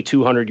for nearly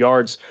 200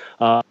 yards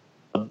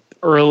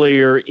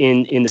earlier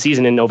in the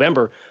season in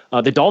November.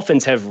 The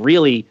Dolphins have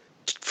really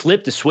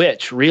flipped the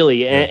switch,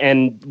 really,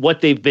 and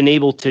what they've been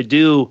able to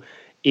do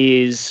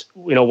is,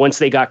 you know, once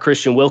they got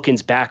Christian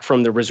Wilkins back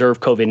from the reserve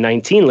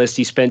COVID-19 list,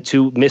 he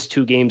missed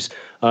 2 games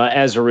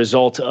as a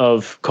result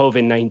of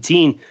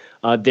COVID-19.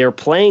 They're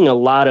playing a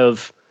lot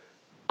of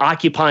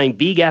occupying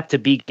B gap to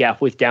B gap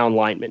with down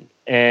linemen.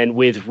 And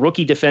with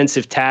rookie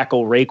defensive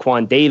tackle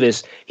Raekwon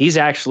Davis, he's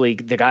actually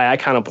the guy I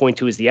kind of point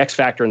to as the X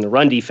factor in the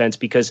run defense,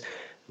 because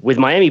with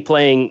Miami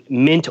playing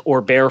mint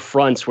or bare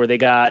fronts where they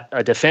got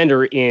a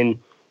defender in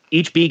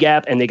each B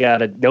gap and they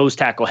got a nose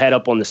tackle head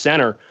up on the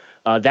center,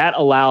 that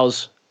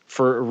allows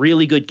for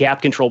really good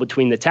gap control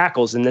between the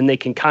tackles, and then they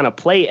can kind of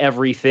play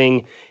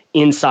everything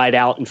inside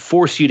out and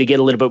force you to get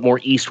a little bit more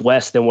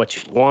east-west than what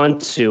you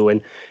want to.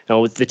 And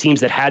with the teams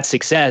that had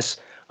success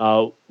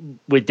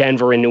with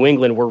Denver and New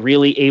England, were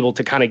really able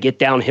to kind of get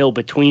downhill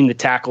between the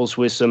tackles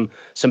with some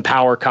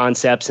power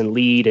concepts and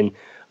lead. And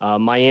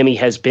Miami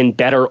has been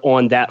better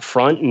on that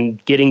front,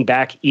 and getting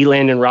back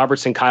Elandon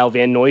Robertson, Kyle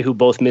Van Noy, who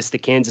both missed the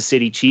Kansas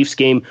City Chiefs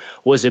game,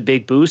 was a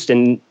big boost.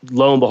 And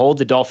lo and behold,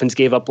 the Dolphins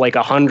gave up like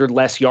 100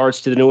 less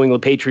yards to the New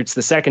England Patriots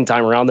the second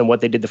time around than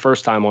what they did the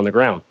first time on the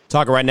ground.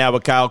 Talking right now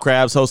with Kyle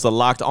Krabs, host of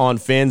Locked On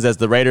Fins, as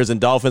the Raiders and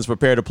Dolphins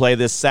prepare to play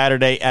this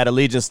Saturday at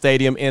Allegiant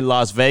Stadium in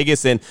Las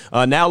Vegas. And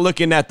now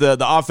looking at the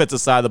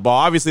offensive side of the ball,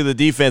 obviously the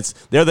defense,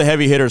 they're the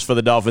heavy hitters for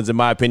the Dolphins in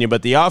my opinion,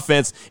 but the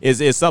offense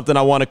is something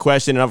I want to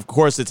question. And of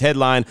course, it's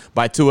headlined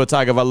by Tua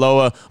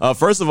Tagovailoa.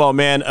 First of all,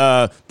 man,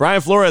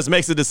 Brian Flores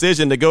makes a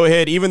decision to go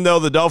ahead, even though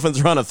the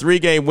Dolphins are on a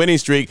 3-game winning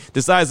streak,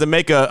 decides to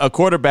make a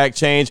quarterback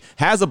change,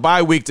 has a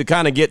bye week to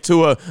kind of get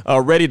Tua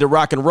ready to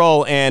rock and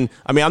roll. And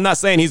I mean, I'm not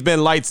saying he's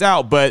been lights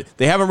out, but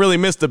they haven't really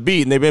missed a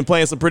beat, and they've been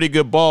playing some pretty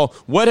good ball.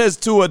 What has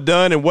Tua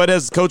done, and what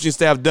has coaching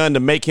staff done to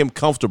make him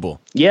comfortable?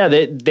 Yeah,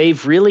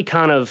 they've really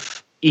kind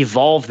of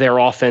evolved their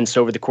offense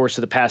over the course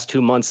of the past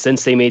 2 months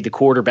since they made the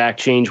quarterback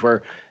change,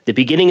 where the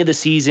beginning of the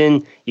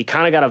season, you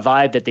kind of got a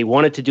vibe that they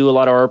wanted to do a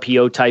lot of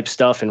RPO type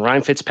stuff, and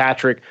Ryan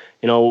Fitzpatrick,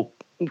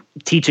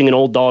 teaching an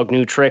old dog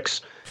new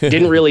tricks,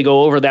 didn't really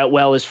go over that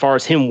well as far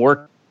as him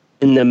working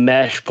in the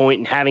mesh point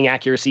and having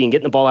accuracy and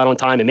getting the ball out on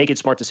time and making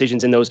smart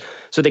decisions in those.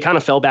 So they kind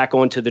of fell back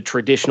onto the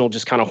traditional,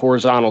 just kind of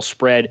horizontal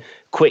spread,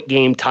 quick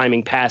game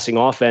timing passing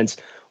offense.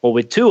 Well,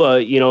 with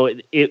Tua,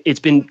 it's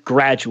been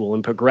gradual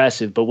and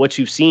progressive, but what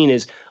you've seen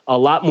is a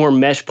lot more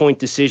mesh point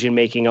decision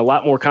making, a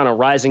lot more kind of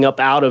rising up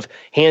out of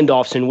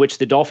handoffs in which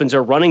the Dolphins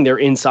are running their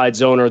inside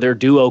zone or their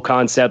duo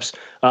concepts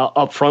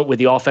up front with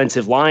the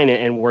offensive line,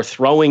 and we're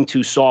throwing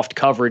to soft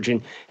coverage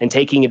and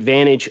taking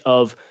advantage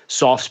of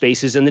soft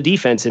spaces in the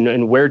defense.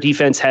 And where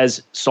defense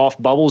has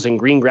soft bubbles and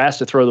green grass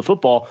to throw the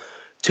football,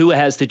 Tua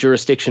has the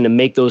jurisdiction to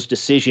make those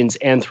decisions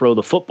and throw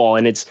the football.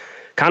 And it's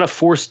kind of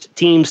forced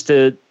teams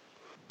to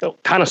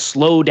kind of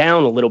slow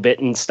down a little bit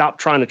and stop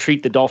trying to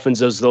treat the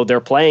Dolphins as though they're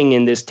playing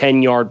in this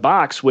 10-yard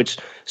box, which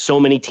so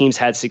many teams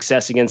had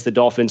success against the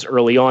Dolphins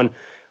early on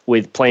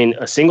with playing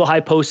a single high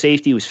post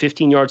safety who was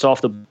 15 yards off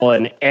the ball,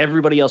 and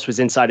everybody else was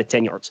inside of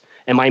 10 yards.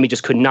 And Miami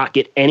just could not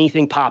get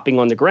anything popping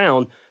on the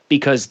ground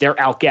because they're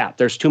outgapped.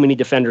 There's too many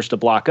defenders to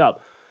block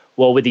up.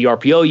 Well, with the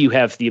RPO, you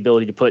have the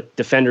ability to put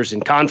defenders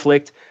in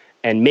conflict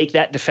and make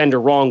that defender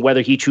wrong,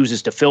 whether he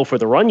chooses to fill for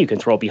the run, you can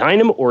throw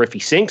behind him, or if he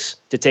sinks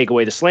to take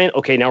away the slant,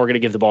 okay, now we're going to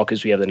give the ball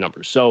because we have the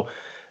numbers. So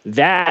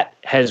that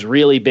has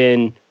really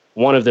been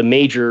one of the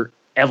major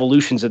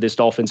evolutions of this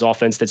Dolphins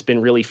offense that's been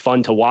really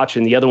fun to watch,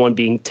 and the other one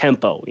being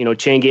tempo.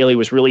 Chan Gailey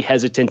was really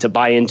hesitant to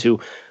buy into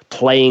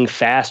playing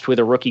fast with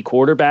a rookie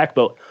quarterback,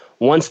 but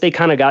once they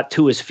kind of got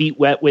to his feet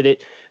wet with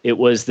it, it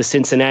was the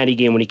Cincinnati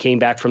game when he came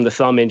back from the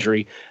thumb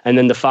injury. And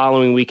then the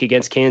following week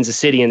against Kansas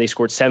City, and they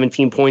scored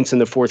 17 points in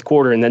the fourth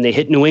quarter. And then they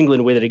hit New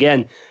England with it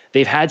again.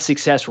 They've had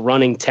success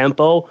running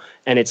tempo.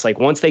 And it's like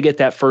once they get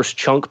that first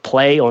chunk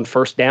play on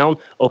first down,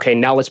 okay,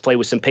 now let's play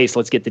with some pace.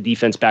 Let's get the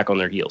defense back on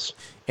their heels.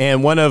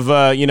 And one of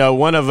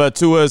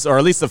Tua's, or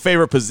at least a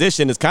favorite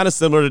position, is kind of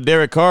similar to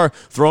Derek Carr,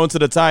 thrown to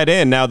the tight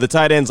end. Now, the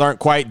tight ends aren't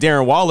quite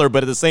Darren Waller,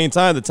 but at the same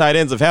time, the tight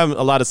ends have had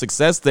a lot of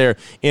success there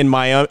in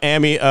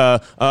Miami.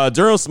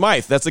 Durham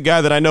Smythe, that's a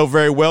guy that I know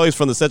very well. He's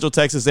from the Central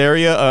Texas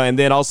area, and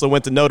then also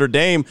went to Notre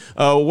Dame.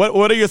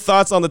 What are your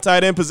thoughts on the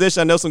tight end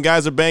position? I know some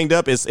guys are banged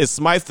up. Is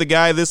Smythe the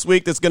guy this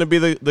week that's going to be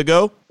the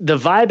go? The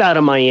vibe out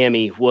of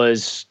Miami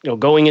was,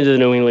 going into the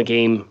New England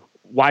game,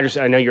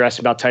 I know you're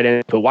asking about tight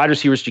end, but wide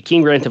receivers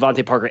Jakeem Grant,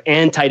 Devontae Parker,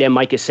 and tight end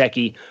Mike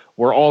Gesicki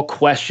were all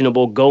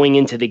questionable going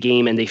into the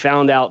game, and they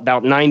found out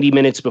about 90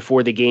 minutes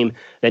before the game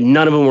that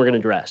none of them were going to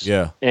dress.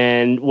 Yeah.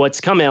 And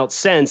what's come out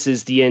since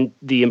is the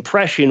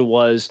impression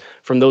was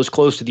from those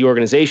close to the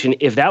organization,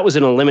 if that was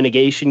an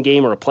elimination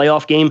game or a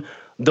playoff game,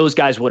 those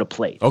guys would have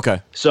played.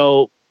 Okay.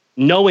 So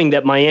knowing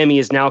that Miami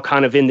is now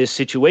kind of in this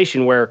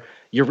situation where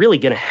you're really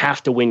going to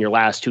have to win your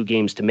last two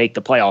games to make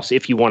the playoffs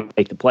if you want to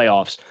make the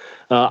playoffs.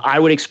 I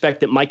would expect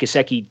that Mike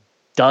Gesicki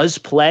does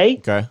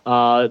play, okay.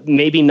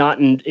 Maybe not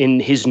in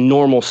his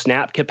normal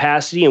snap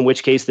capacity, in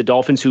which case the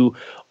Dolphins, who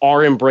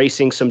are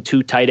embracing some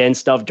two tight end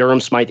stuff, Durham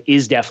Smythe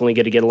is definitely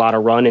going to get a lot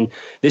of run. And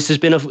this has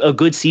been a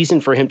good season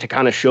for him to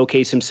kind of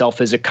showcase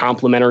himself as a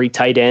complementary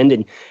tight end.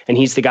 And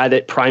he's the guy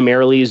that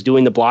primarily is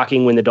doing the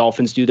blocking when the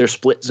Dolphins do their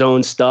split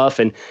zone stuff.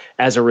 And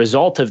as a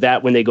result of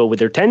that, when they go with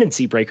their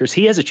tendency breakers,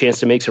 he has a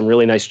chance to make some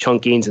really nice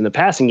chunk gains in the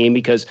passing game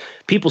because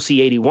people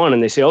see 81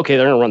 and they say, okay,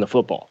 they're going to run the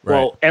football. Right.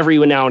 Well, every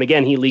now and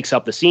again, he leaks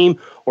up the seam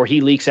or he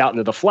leaks out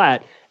into the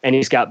flat. and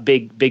he's got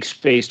big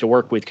space to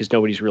work with because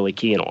nobody's really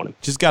keying on him.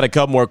 Just got a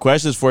couple more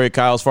questions for you,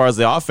 Kyle, as far as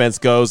the offense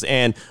goes.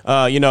 And,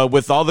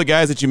 with all the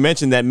guys that you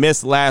mentioned that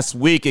missed last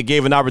week, it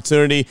gave an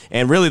opportunity,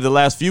 and really the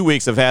last few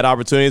weeks have had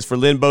opportunities for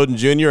Lynn Bowden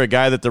Jr., a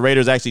guy that the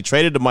Raiders actually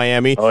traded to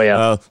Miami. Oh,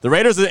 yeah. The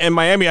Raiders and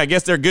Miami, I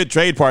guess they're good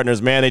trade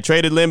partners, man. They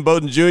traded Lynn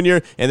Bowden Jr.,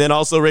 and then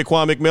also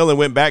Raekwon McMillan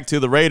went back to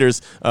the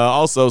Raiders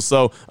also.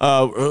 So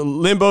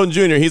Lynn Bowden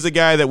Jr., he's a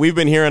guy that we've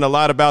been hearing a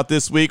lot about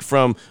this week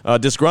from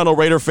disgruntled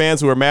Raider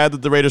fans who are mad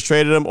that the Raiders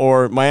traded him,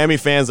 or Miami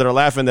fans that are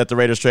laughing that the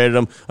Raiders traded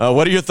him.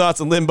 What are your thoughts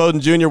on Lynn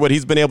Bowden Jr., what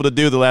he's been able to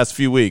do the last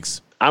few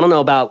weeks? I don't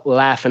know about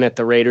laughing at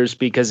the Raiders,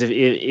 because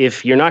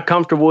if you're not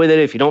comfortable with it,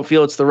 if you don't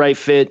feel it's the right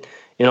fit,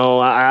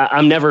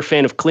 I'm never a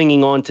fan of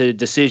clinging on to a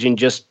decision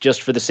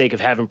just for the sake of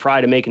having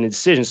pride and making a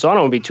decision. So I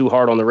don't want to be too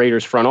hard on the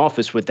Raiders front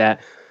office with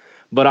that.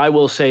 But I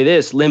will say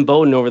this, Lynn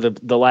Bowden over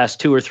the last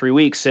 2 or 3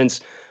 weeks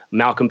since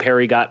Malcolm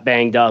Perry got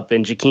banged up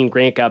and Jakeem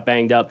Grant got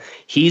banged up,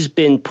 he's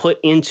been put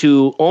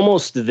into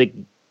almost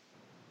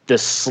the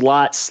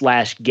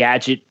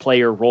slot/gadget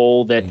player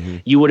role that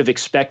you would have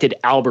expected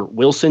Albert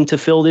Wilson to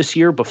fill this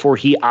year before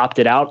he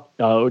opted out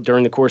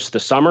during the course of the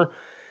summer.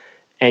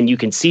 And you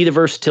can see the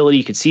versatility.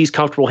 You can see he's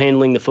comfortable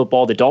handling the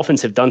football. The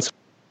Dolphins have done some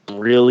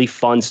really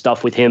fun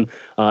stuff with him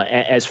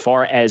as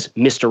far as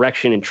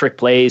misdirection and trick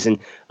plays and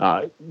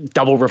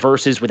double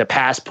reverses with a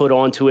pass put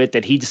onto it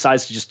that he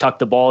decides to just tuck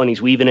the ball, and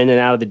he's weaving in and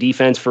out of the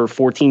defense for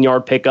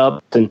 14-yard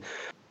pickup. And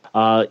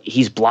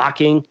he's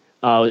blocking.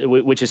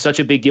 Which is such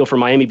a big deal for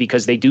Miami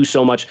because they do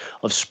so much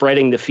of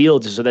spreading the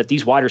field so that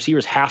these wide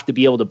receivers have to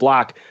be able to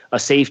block a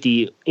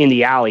safety in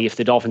the alley if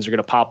the Dolphins are going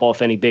to pop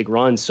off any big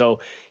runs.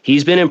 So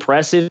he's been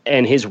impressive,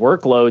 and his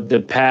workload the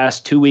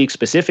past 2 weeks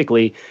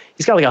specifically,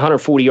 he's got like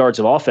 140 yards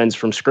of offense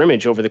from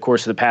scrimmage over the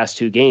course of the past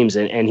 2 games,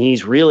 and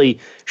he's really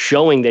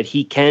showing that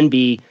he can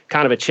be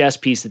kind of a chess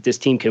piece that this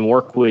team can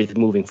work with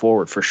moving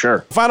forward for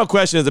sure. Final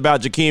question is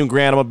about Jakeem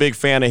Grant. I'm a big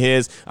fan of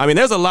his. I mean,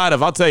 there's a lot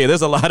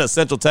of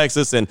Central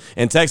Texas and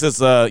Texas,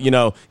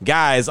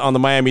 guys on the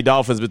Miami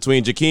Dolphins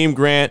between Jakeem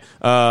Grant.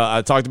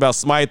 I talked about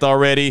Smythe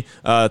already.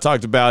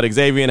 Talked about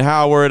Xavier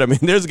Howard. I mean,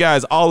 there's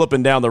guys all up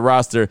and down the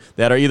roster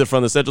that are either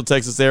from the Central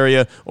Texas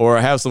area or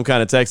have some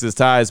kind of Texas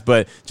ties.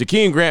 But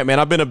Jakeem Grant, man,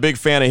 I've been a big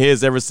fan of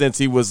his ever since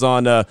he was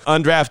on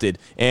undrafted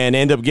and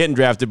ended up getting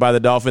drafted by the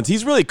Dolphins.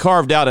 He's really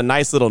carved out a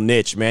nice little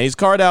niche, man. He's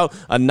carved out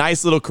a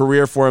nice little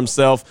career for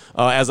himself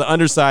as an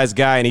undersized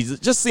guy, and he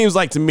just seems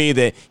like to me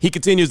that he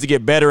continues to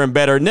get better and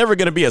better. Never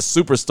going to be a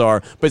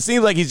superstar, but it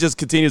seems like he just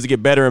continues to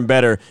get better and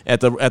better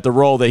at the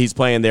role that he's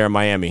playing there in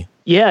Miami.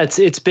 Yeah,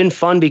 it's been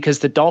fun because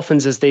the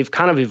Dolphins, as they've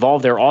kind of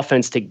evolved their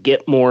offense to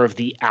get more of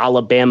the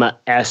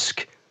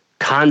Alabama-esque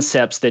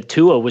concepts that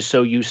Tua was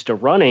so used to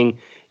running,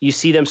 you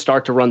see them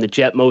start to run the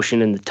jet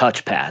motion and the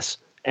touch pass.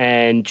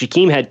 And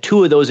Jakeem had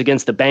 2 of those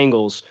against the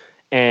Bengals,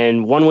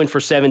 and one went for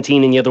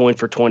 17 and the other went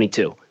for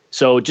 22.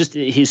 So just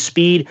his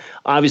speed,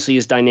 obviously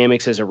his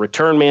dynamics as a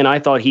return man. I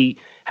thought he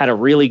had a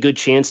really good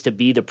chance to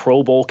be the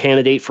Pro Bowl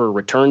candidate for a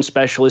return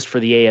specialist for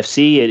the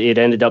AFC. It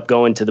ended up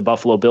going to the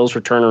Buffalo Bills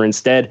returner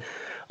instead.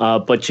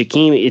 But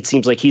Jakeem, it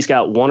seems like he's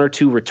got 1 or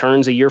 2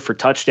 returns a year for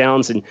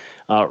touchdowns and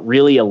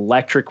really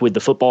electric with the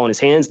football in his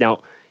hands.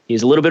 Now,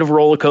 he's a little bit of a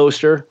roller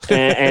coaster.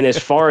 And as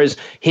far as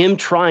him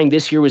trying,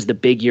 this year was the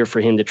big year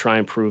for him to try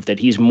and prove that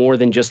he's more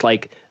than just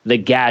like the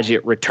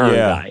gadget return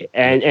guy.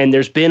 And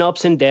there's been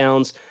ups and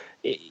downs.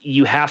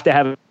 You have to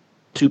have a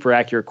super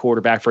accurate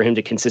quarterback for him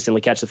to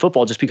consistently catch the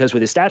football, just because with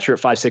his stature at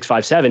 5'6",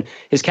 5'7",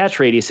 his catch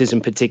radius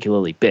isn't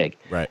particularly big.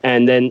 Right.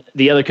 And then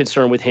the other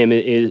concern with him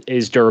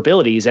is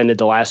durability. He's ended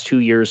the last 2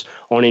 years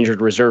on injured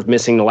reserve,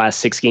 missing the last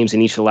 6 games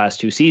in each of the last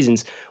 2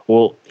 seasons.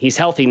 Well, he's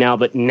healthy now,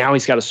 but now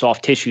he's got a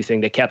soft tissue thing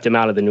that kept him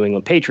out of the New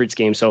England Patriots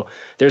game. So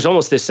there's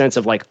almost this sense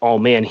of like, oh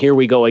man, here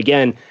we go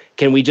again.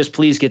 Can we just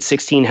please get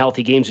 16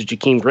 healthy games of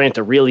Jakeem Grant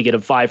to really get a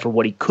vibe for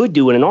what he could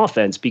do in an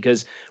offense?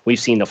 Because we've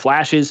seen the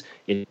flashes.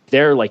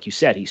 There, like you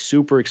said, he's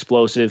super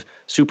explosive,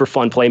 super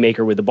fun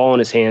playmaker with the ball in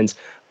his hands.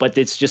 But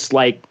it's just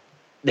like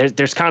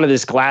there's kind of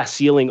this glass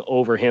ceiling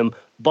over him.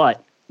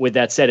 But with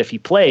that said, if he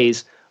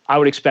plays, I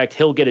would expect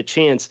he'll get a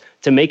chance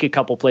to make a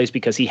couple plays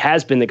because he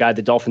has been the guy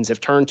the Dolphins have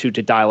turned to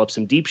dial up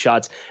some deep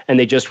shots, and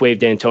they just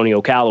waived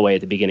Antonio Callaway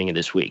at the beginning of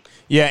this week.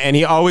 Yeah, and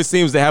he always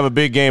seems to have a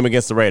big game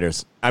against the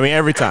Raiders. I mean,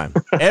 every time.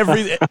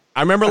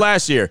 I remember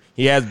last year,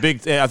 he has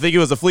I think it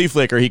was a flea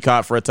flicker he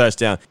caught for a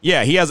touchdown.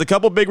 Yeah, he has a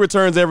couple big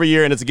returns every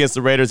year, and it's against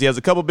the Raiders. He has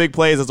a couple big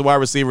plays as a wide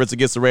receiver. It's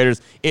against the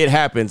Raiders. It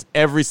happens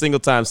every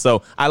single time.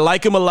 So I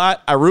like him a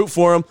lot. I root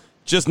for him.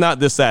 Just not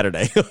this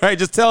Saturday. All right,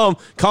 just tell him,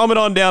 calm it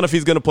on down if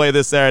he's going to play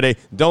this Saturday.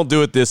 Don't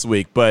do it this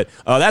week. But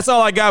that's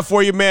all I got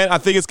for you, man. I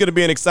think it's going to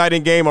be an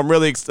exciting game. I'm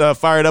really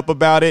fired up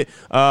about it.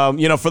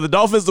 For the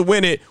Dolphins to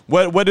win it,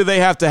 what do they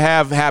have to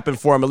have happen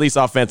for them, at least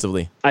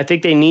offensively? I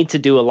think they need to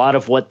do a lot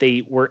of what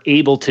they were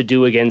able to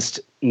do against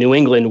New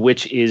England,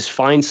 which is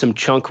find some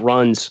chunk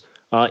runs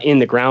in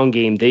the ground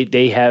game.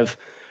 They have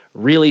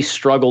really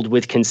struggled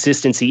with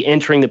consistency.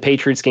 Entering the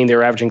Patriots game, they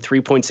were averaging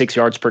 3.6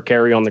 yards per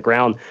carry on the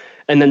ground.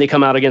 And then they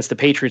come out against the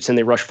Patriots and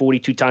they rush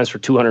 42 times for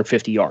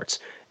 250 yards.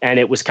 And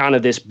it was kind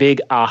of this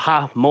big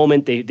aha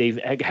moment. They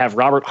have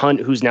Robert Hunt,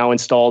 who's now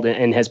installed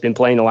and has been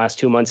playing the last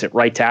 2 months at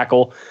right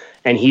tackle,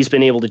 and he's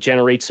been able to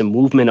generate some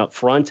movement up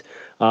front.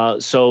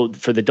 So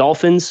for the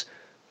Dolphins,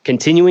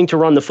 continuing to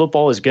run the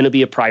football is going to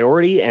be a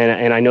priority,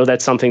 and I know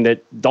that's something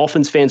that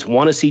Dolphins fans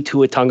want to see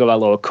Tua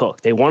Tagovailoa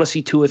cook. They want to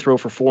see Tua throw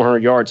for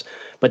 400 yards,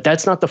 but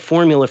that's not the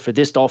formula for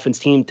this Dolphins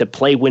team to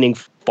play winning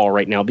football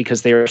right now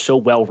because they are so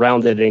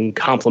well-rounded and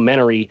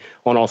complementary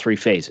on all three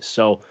phases.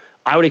 So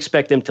I would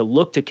expect them to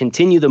look to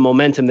continue the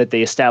momentum that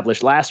they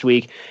established last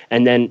week,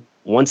 and then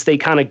once they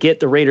kind of get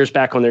the Raiders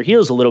back on their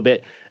heels a little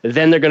bit,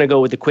 then they're going to go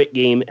with the quick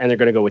game and they're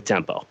going to go with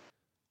tempo.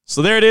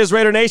 So there it is,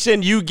 Raider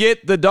Nation. You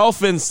get the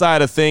Dolphins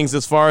side of things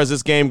as far as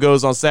this game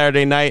goes on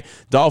Saturday night.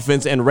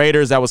 Dolphins and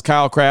Raiders. That was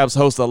Kyle Krabs,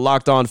 host of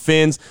Locked On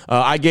Fins.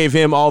 I gave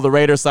him all the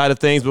Raiders side of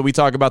things, but we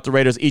talk about the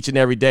Raiders each and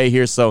every day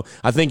here, so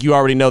I think you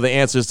already know the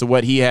answers to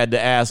what he had to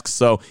ask.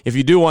 So if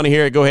you do want to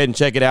hear it, go ahead and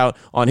check it out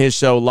on his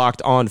show,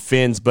 Locked On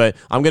Fins. But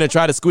I'm going to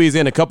try to squeeze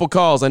in a couple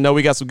calls. I know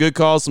we got some good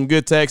calls, some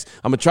good texts.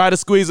 I'm going to try to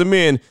squeeze them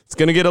in. It's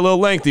going to get a little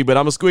lengthy, but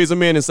I'm going to squeeze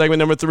them in segment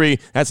number 3.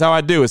 That's how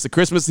I do. It's the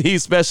Christmas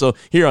Eve special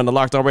here on the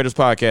Locked On Raiders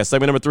podcast.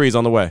 Segment number 3 is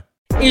on the way.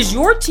 Is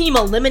your team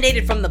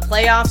eliminated from the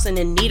playoffs and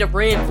in need of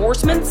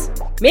reinforcements?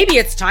 Maybe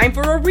it's time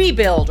for a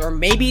rebuild, or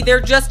maybe they're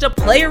just a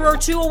player or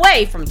two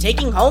away from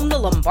taking home the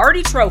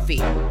Lombardi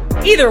Trophy.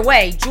 Either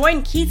way,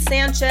 join Keith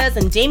Sanchez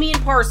and Damian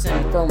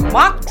Parson for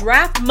Mock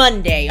Draft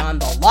Monday on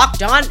the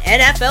Locked On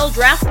NFL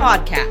Draft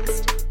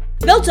Podcast.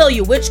 They'll tell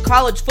you which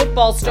college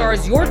football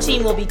stars your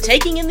team will be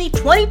taking in the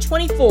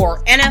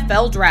 2024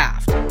 NFL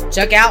Draft.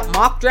 Check out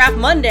Mock Draft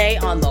Monday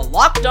on the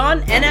Locked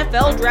On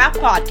NFL Draft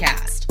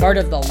Podcast, part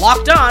of the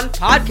Locked On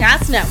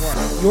Podcast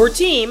Network, your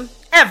team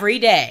every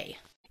day.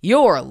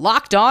 You're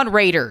Locked On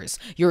Raiders,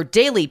 your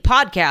daily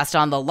podcast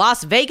on the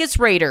Las Vegas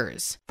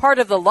Raiders, part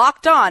of the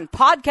Locked On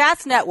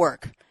Podcast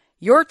Network,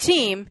 your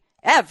team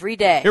every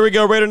day. Here we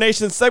go, Raider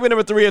Nation. Segment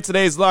number 3 of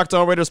today's Locked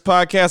On Raiders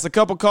podcast. A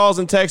couple calls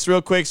and texts real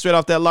quick straight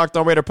off that Locked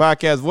On Raider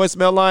podcast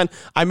voicemail line.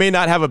 I may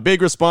not have a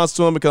big response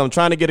to them because I'm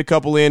trying to get a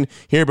couple in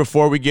here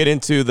before we get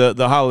into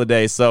the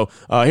holiday. So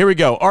here we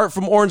go. Art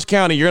from Orange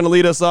County, you're going to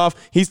lead us off.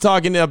 He's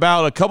talking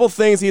about a couple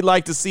things he'd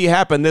like to see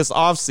happen this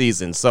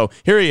offseason. So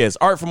here he is,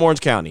 Art from Orange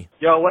County.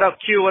 Yo, what up,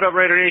 Q? What up,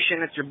 Raider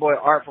Nation? It's your boy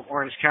Art from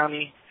Orange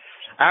County.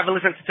 I haven't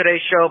listened to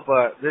today's show,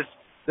 but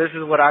this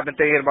is what I've been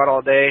thinking about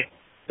all day.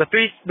 The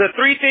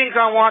three things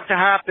I want to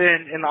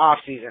happen in the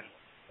offseason.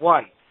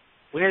 1,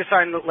 we need to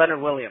sign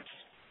Leonard Williams.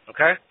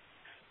 Okay?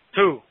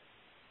 2,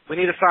 we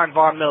need to sign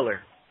Von Miller.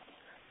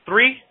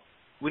 3,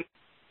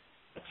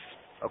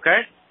 okay?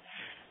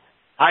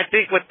 I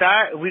think with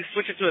that, we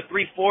switch it to a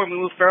 3-4, we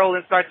move Farrell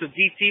inside to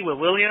DT with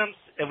Williams,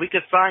 and we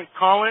could sign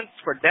Collins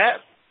for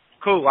depth.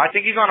 Cool. I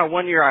think he's on a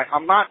 1-year.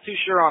 I'm not too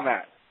sure on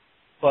that.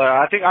 But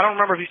I don't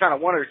remember if he signed a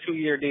 1 or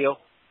 2-year deal.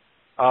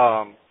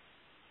 All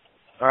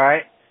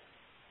right.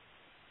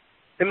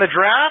 In the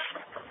draft,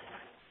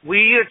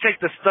 we either take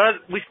a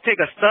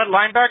stud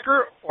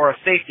linebacker or a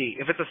safety.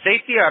 If it's a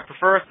safety, I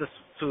prefer us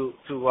to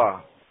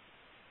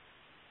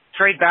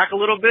trade back a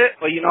little bit,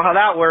 but you know how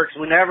that works.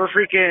 We never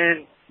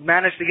freaking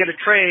managed to get a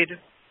trade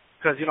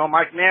because,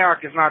 Mike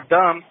Mayock is not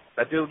dumb.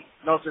 That dude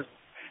knows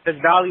his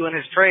value in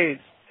his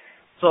trades.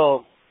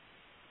 So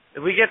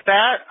if we get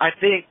that, I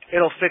think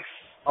it'll fix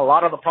a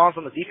lot of the problems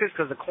on the defense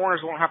because the corners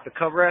won't have to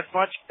cover as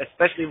much,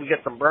 especially if we get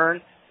some burn.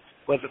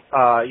 With,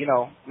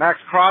 Max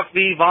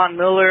Crosby, Von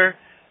Miller,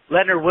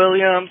 Leonard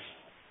Williams,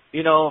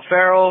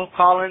 Farrell,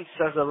 Collins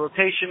as a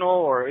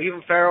rotational, or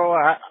even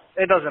Farrell,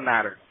 it doesn't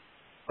matter.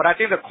 But I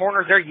think the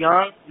corners, they're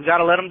young. We got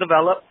to let them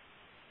develop.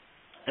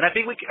 And I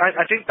think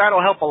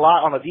that'll help a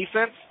lot on the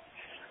defense.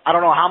 I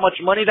don't know how much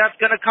money that's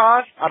going to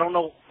cost. I don't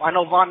know. I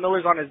know Von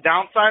Miller's on his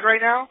downside right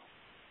now,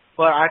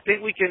 but I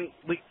think we can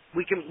make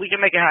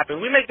it happen.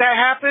 If we make that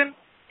happen,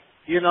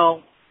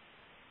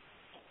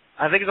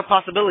 I think it's a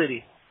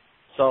possibility.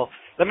 So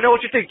let me know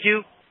what you think,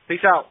 Q.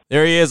 Peace out.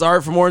 There he is,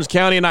 Art from Orange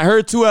County, and I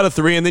heard 2 out of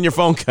 3, and then your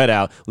phone cut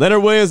out.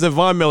 Leonard Williams and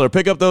Von Miller.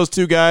 Pick up those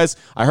 2 guys.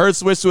 I heard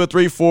switch to a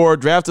 3-4,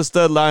 draft a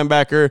stud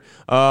linebacker.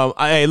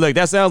 Hey, look,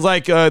 that sounds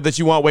like that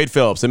you want Wade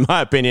Phillips, in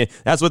my opinion.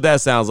 That's what that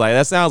sounds like.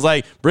 That sounds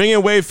like bring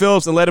in Wade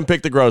Phillips and let him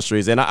pick the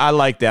groceries, and I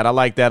like that. I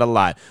like that a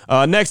lot.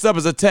 Next up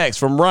is a text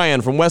from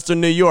Ryan from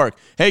Western New York.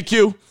 Hey,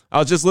 Q. I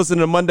was just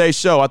listening to Monday's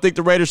show. I think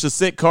the Raiders should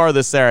sit Carr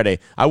this Saturday.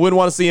 I wouldn't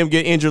want to see him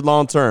get injured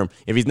long term.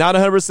 If he's not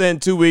 100% in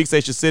 2 weeks, they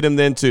should sit him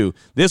then too.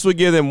 This would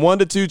give them 1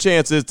 to 2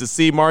 chances to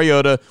see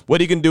Mariota, what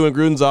he can do in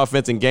Gruden's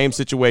offense in game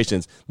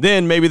situations.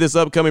 Then maybe this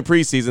upcoming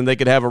preseason, they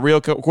could have a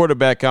real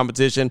quarterback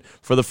competition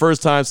for the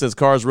first time since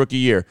Carr's rookie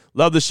year.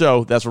 Love the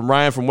show. That's from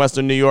Ryan from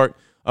Western New York.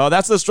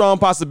 that's a strong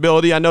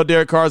possibility. I know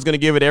Derek Carr is going to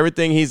give it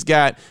everything he's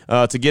got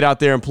to get out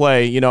there and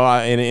play. You know,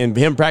 and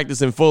him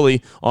practicing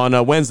fully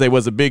on Wednesday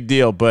was a big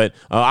deal. But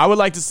I would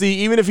like to see,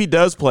 even if he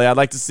does play, I'd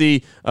like to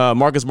see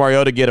Marcus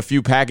Mariota get a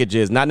few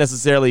packages, not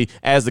necessarily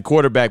as the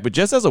quarterback, but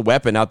just as a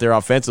weapon out there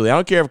offensively. I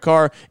don't care if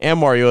Carr and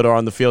Mariota are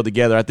on the field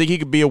together. I think he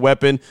could be a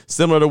weapon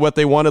similar to what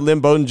they wanted Lynn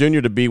Bowden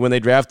Jr. to be when they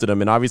drafted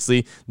him, and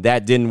obviously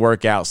that didn't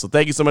work out. So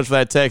thank you so much for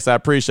that text. I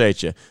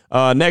appreciate you.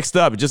 Next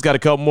up, just got a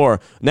couple more.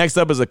 Next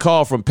up is a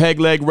call from Peg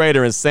Leg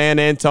Raider in San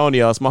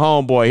Antonio. It's my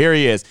homeboy. Here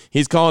he is.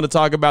 He's calling to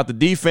talk about the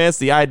defense,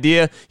 the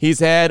idea he's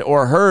had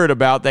or heard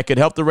about that could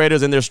help the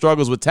Raiders in their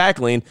struggles with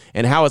tackling,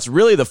 and how it's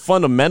really the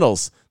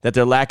fundamentals that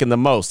they're lacking the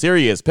most. Here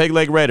he is, Peg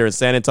Leg Raider in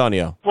San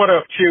Antonio. What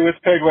up, Q? It's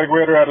Peg Leg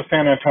Raider out of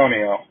San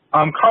Antonio.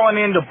 I'm calling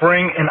in to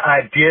bring an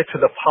idea to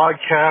the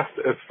podcast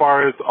as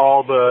far as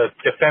all the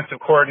defensive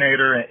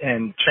coordinator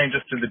and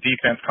changes to the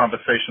defense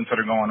conversations that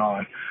are going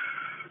on.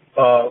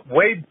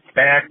 Way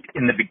back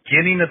in the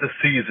beginning of the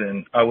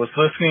season, I was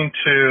listening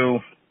to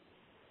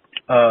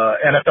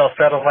NFL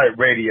satellite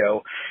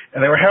radio,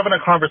 and they were having a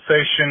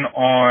conversation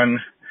on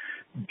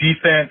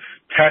defense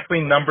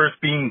tackling numbers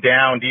being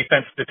down,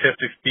 defense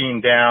statistics being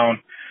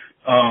down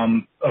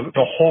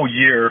the whole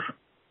year.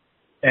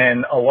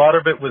 And a lot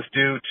of it was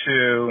due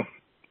to,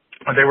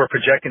 they were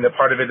projecting that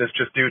part of it is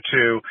just due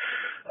to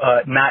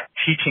not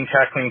teaching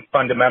tackling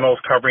fundamentals,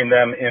 covering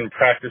them in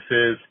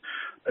practices,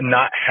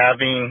 not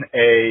having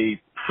a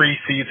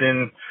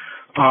preseason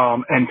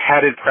and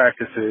padded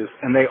practices.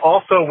 And they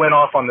also went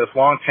off on this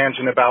long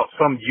tangent about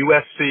some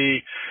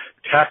USC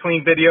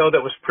tackling video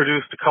that was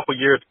produced a couple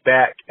years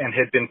back and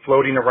had been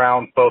floating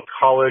around both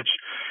college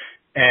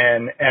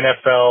and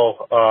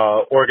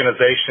NFL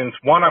organizations.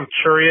 One, I'm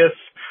curious,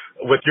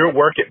 with your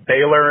work at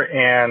Baylor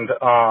and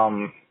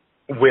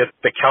with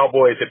the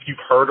Cowboys, if you've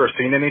heard or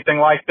seen anything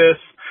like this.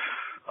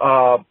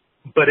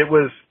 But it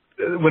was,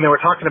 when they were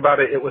talking about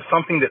it, it was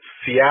something that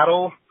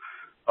Seattle,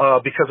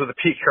 because of the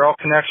Pete Carroll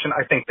connection,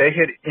 I think they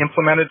had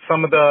implemented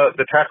some of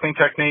the tackling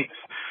techniques,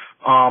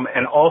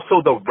 and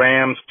also the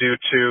Rams due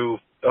to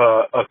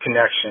a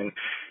connection.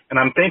 And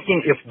I'm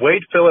thinking if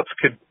Wade Phillips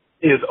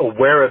is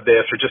aware of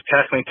this or just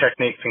tackling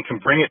techniques and can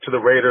bring it to the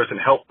Raiders and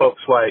help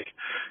folks like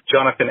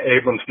Jonathan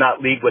Abrams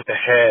not lead with the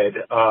head,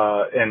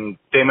 and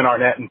Damon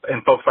Arnett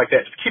and folks like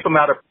that, just keep them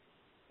out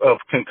of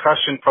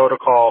concussion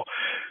protocol,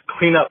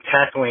 clean up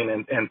tackling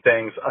and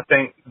things. I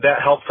think that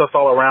helps us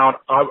all around.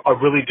 I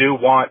really do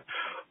want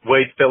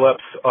Wade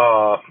Phillips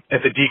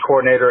as a D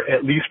coordinator,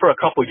 at least for a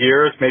couple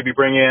years, maybe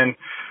bring in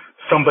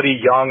somebody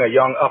young, a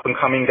young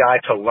up-and-coming guy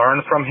to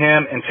learn from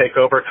him and take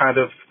over, kind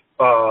of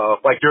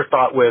like your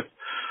thought with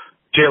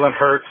Jalen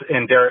Hurts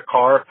and Derek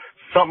Carr,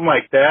 something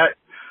like that.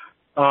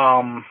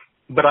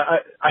 But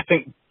I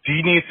think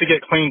D needs to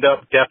get cleaned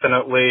up,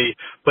 definitely.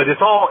 But it's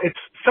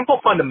simple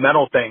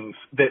fundamental things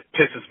that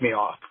pisses me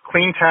off.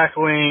 Clean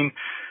tackling,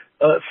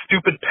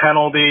 stupid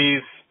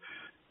penalties,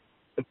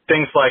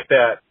 things like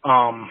that.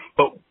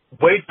 But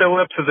Wade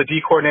Phillips as a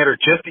D coordinator,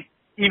 just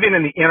even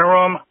in the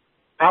interim,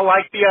 I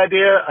like the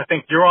idea. I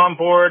think you're on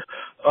board.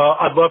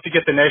 I'd love to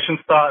get the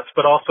nation's thoughts,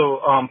 but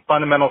also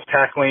fundamentals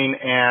tackling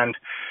and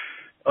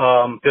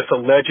this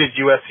alleged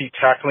USC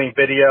tackling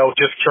video.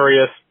 Just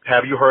curious,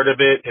 have you heard of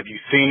it? Have you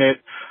seen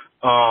it?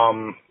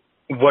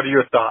 What are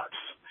your thoughts?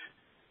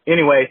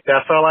 Anyway,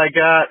 that's all I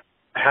got.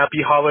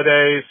 Happy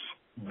holidays.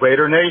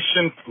 Raider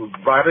Nation,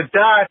 ride or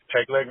die.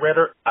 Peg Leg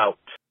Raider out.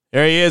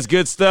 There he is.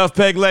 Good stuff.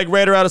 Peg Leg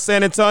Raider out of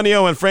San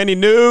Antonio, and for any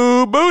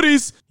new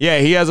booties, yeah,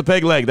 he has a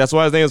peg leg. That's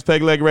why his name is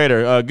Peg Leg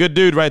Raider. Good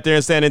dude right there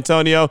in San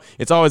Antonio.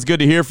 It's always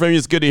good to hear from you.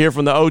 It's good to hear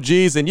from the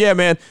OGs. And yeah,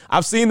 man,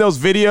 I've seen those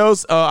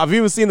videos. I've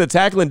even seen the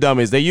tackling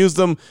dummies. They used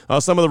them,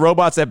 some of the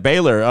robots at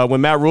Baylor.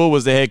 When Matt Rule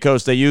was the head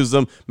coach, they used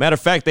them. Matter of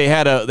fact, they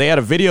had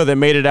a video that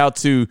made it out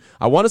to,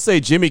 I want to say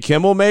Jimmy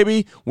Kimmel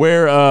maybe,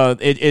 where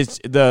it's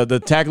the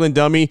tackling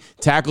dummy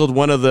tackled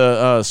one of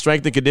the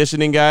strength and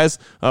conditioning guys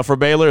for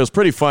Baylor. It was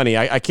pretty funny.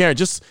 I can't,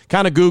 just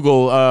kind of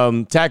Google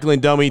tackling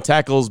dummy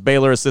tackles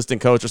Baylor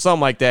assistant coach or something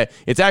like that.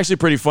 It's actually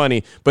pretty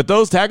funny. But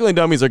those tackling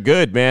dummies are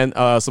good, man.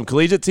 Some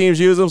collegiate teams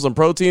use them. Some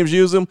pro teams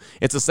use them.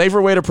 It's a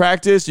safer way to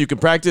practice. You can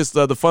practice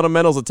the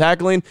fundamentals of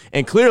tackling.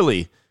 And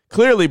clearly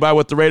by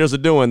what the Raiders are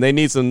doing, they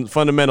need some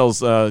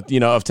fundamentals,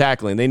 of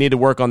tackling. They need to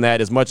work on that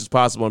as much as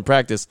possible in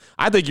practice.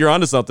 I think you're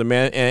onto something,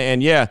 man.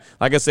 And yeah,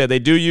 like I said, they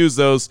do use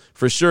those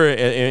for sure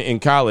in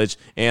college,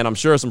 and I'm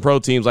sure some pro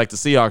teams like the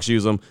Seahawks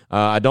use them.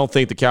 I don't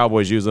think the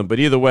Cowboys use them, but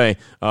either way,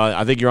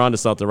 I think you're onto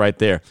something right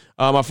there.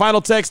 My final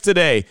text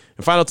today,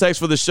 and final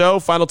text for the show,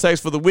 final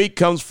text for the week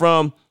comes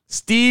from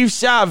Steve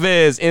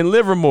Chavez in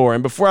Livermore.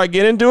 And before I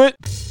get into it,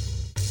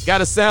 got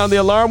to sound the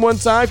alarm one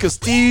time because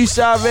Steve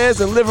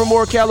Chavez in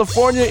Livermore,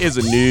 California is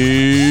a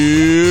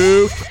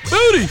new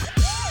booty.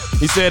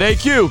 He said, "Hey,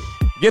 Q,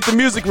 get the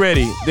music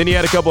ready." Then he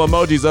had a couple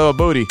emojis of a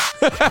booty.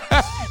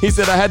 He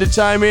said, "I had to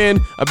chime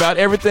in about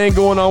everything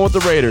going on with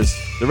the Raiders.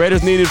 The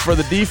Raiders needed for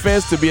the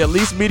defense to be at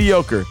least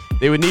mediocre.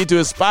 They would need to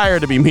aspire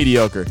to be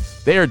mediocre.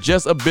 They are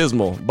just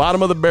abysmal,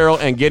 bottom of the barrel,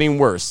 and getting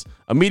worse.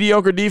 A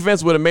mediocre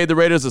defense would have made the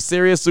Raiders a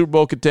serious Super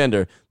Bowl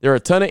contender. There are a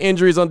ton of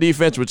injuries on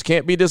defense which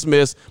can't be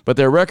dismissed, but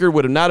their record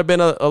would have not have been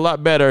a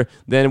lot better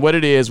than what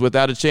it is with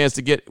a chance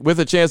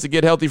to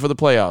get healthy for the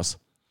playoffs.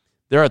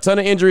 There are a ton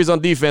of injuries on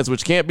defense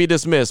which can't be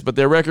dismissed, but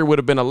their record would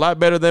have been a lot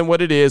better than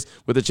what it is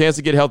with a chance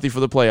to get healthy for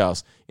the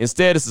playoffs.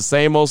 Instead, it's the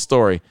same old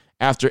story.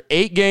 After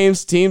 8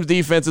 games, teams'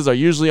 defenses are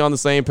usually on the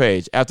same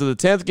page. After the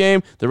 10th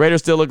game, the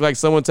Raiders still look like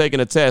someone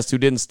taking a test who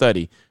didn't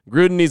study.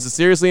 Gruden needs to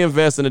seriously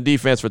invest in the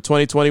defense for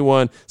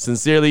 2021.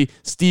 Sincerely,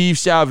 Steve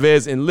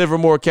Chavez in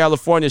Livermore,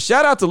 California.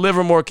 Shout out to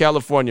Livermore,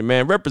 California,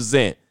 man.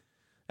 Represent.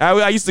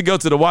 I used to go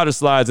to the water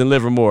slides in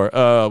Livermore.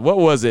 What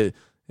was it?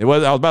 I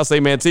was about to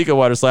say Manteca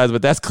water slides,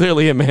 but that's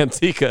clearly in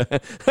Manteca.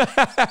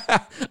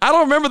 I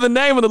don't remember the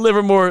name of the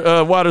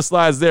Livermore water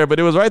slides there, but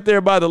it was right there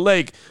by the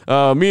lake.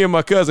 Me and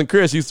my cousin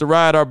Chris used to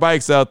ride our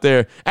bikes out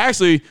there.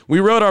 Actually, we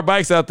rode our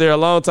bikes out there a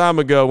long time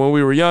ago when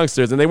we were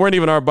youngsters, and they weren't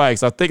even our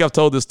bikes. I think I've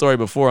told this story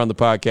before on the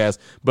podcast,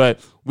 but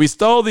we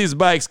stole these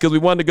bikes because we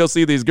wanted to go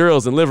see these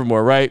girls in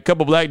Livermore, right? A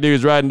couple black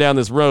dudes riding down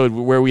this road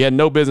where we had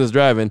no business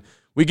driving.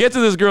 We get to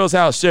this girl's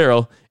house,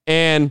 Cheryl,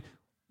 and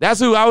that's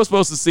who I was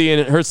supposed to see,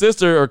 and her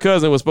sister or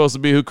cousin was supposed to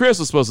be who Chris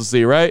was supposed to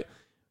see, right?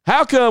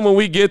 How come when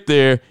we get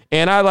there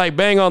and I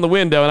bang on the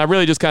window, and I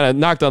really just kind of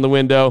knocked on the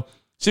window,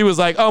 she was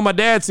like, oh, my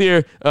dad's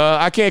here.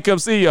 I can't come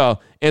see y'all.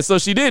 And so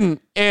she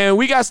didn't. And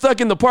we got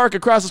stuck in the park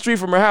across the street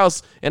from her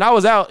house, and I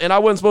was out, and I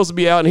wasn't supposed to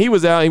be out, and he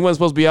was out, and he wasn't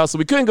supposed to be out, so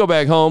we couldn't go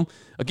back home.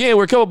 Again,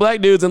 we're a couple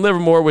black dudes in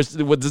Livermore, which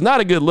is not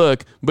a good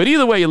look, but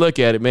either way you look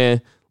at it,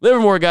 man,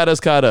 Livermore got us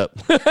caught up.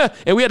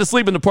 And we had to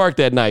sleep in the park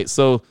that night.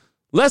 So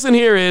lesson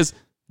here is,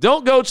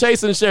 don't go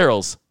chasing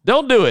Cheryls.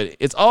 Don't do it.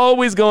 It's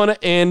always going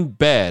to end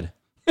bad.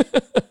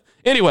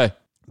 Anyway,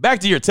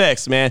 back to your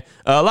text, man.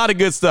 A lot of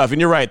good stuff. And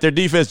you're right. Their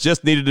defense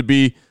just needed to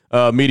be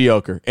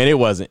mediocre. And it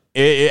wasn't.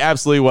 It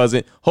absolutely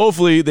wasn't.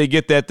 Hopefully they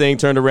get that thing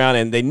turned around.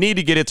 And they need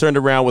to get it turned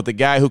around with a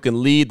guy who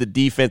can lead the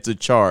defensive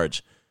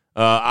charge.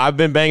 I've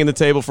been banging the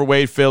table for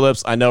Wade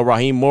Phillips. I know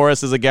Raheem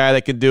Morris is a guy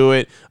that could do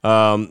it.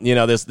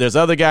 There's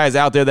other guys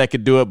out there that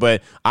could do it,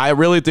 but I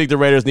really think the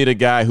Raiders need a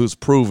guy who's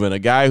proven, a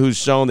guy who's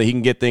shown that he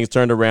can get things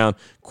turned around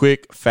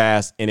quick,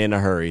 fast, and in a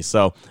hurry.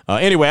 So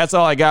anyway, that's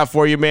all I got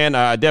for you, man.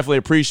 I definitely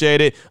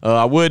appreciate it.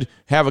 I would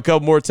have a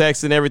couple more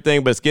texts and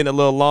everything, but it's getting a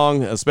little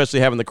long, especially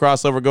having the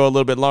crossover go a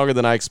little bit longer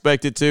than I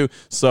expected to.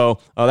 So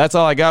that's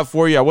all I got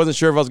for you. I wasn't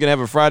sure if I was going to have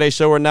a Friday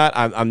show or not.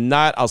 I'm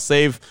not. I'll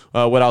save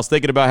what I was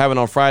thinking about having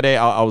on Friday.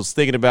 I was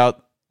thinking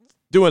about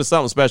doing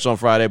something special on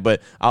Friday,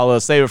 but I'll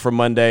save it for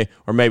Monday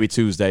or maybe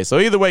Tuesday. So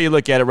either way you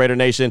look at it, Raider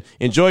Nation,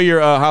 enjoy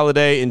your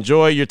holiday,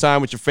 enjoy your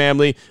time with your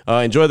family,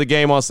 enjoy the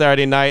game on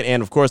Saturday night,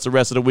 and, of course, the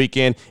rest of the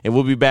weekend. And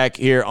we'll be back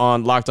here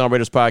on Locked On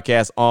Raiders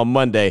podcast on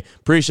Monday.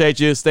 Appreciate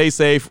you. Stay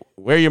safe.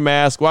 Wear your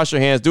mask. Wash your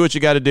hands. Do what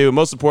you got to do.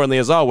 Most importantly,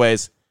 as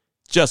always,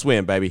 just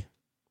win, baby.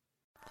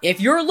 If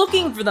you're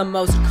looking for the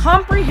most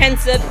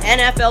comprehensive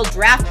NFL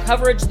draft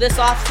coverage this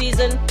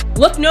offseason,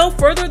 look no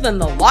further than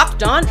the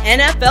Locked On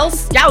NFL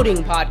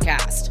Scouting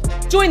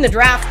Podcast. Join the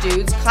draft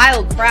dudes,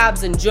 Kyle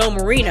Krabs and Joe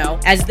Marino,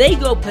 as they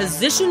go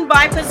position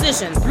by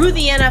position through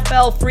the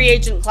NFL free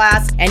agent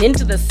class and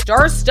into the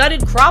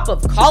star-studded crop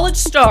of college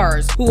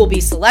stars who will be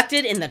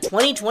selected in the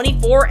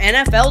 2024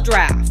 NFL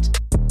Draft.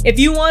 If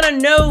you want to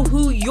know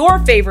who your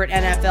favorite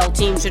NFL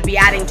team should be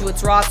adding to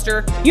its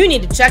roster, you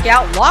need to check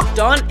out Locked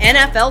On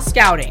NFL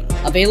Scouting,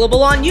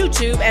 available on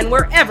YouTube and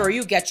wherever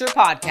you get your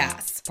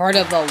podcasts. Part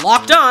of the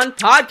Locked On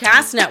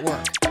Podcast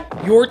Network,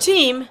 your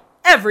team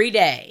every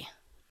day.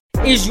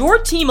 Is your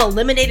team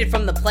eliminated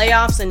from the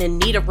playoffs and in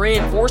need of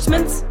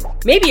reinforcements?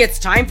 Maybe it's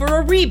time for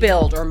a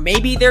rebuild, or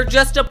maybe they're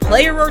just a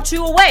player or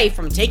two away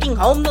from taking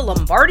home the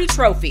Lombardi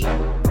Trophy.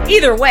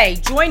 Either way,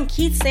 join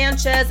Keith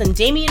Sanchez and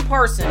Damian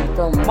Parson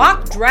for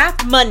Mock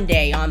Draft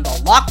Monday on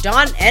the Locked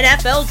On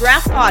NFL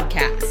Draft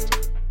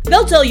Podcast.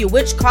 They'll tell you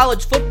which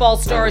college football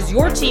stars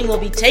your team will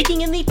be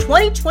taking in the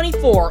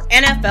 2024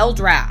 NFL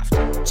Draft.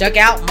 Check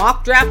out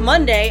Mock Draft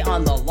Monday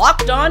on the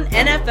Locked On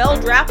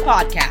NFL Draft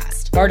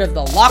Podcast, part of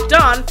the Locked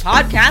On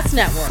Podcast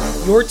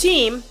Network, your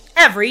team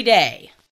every day.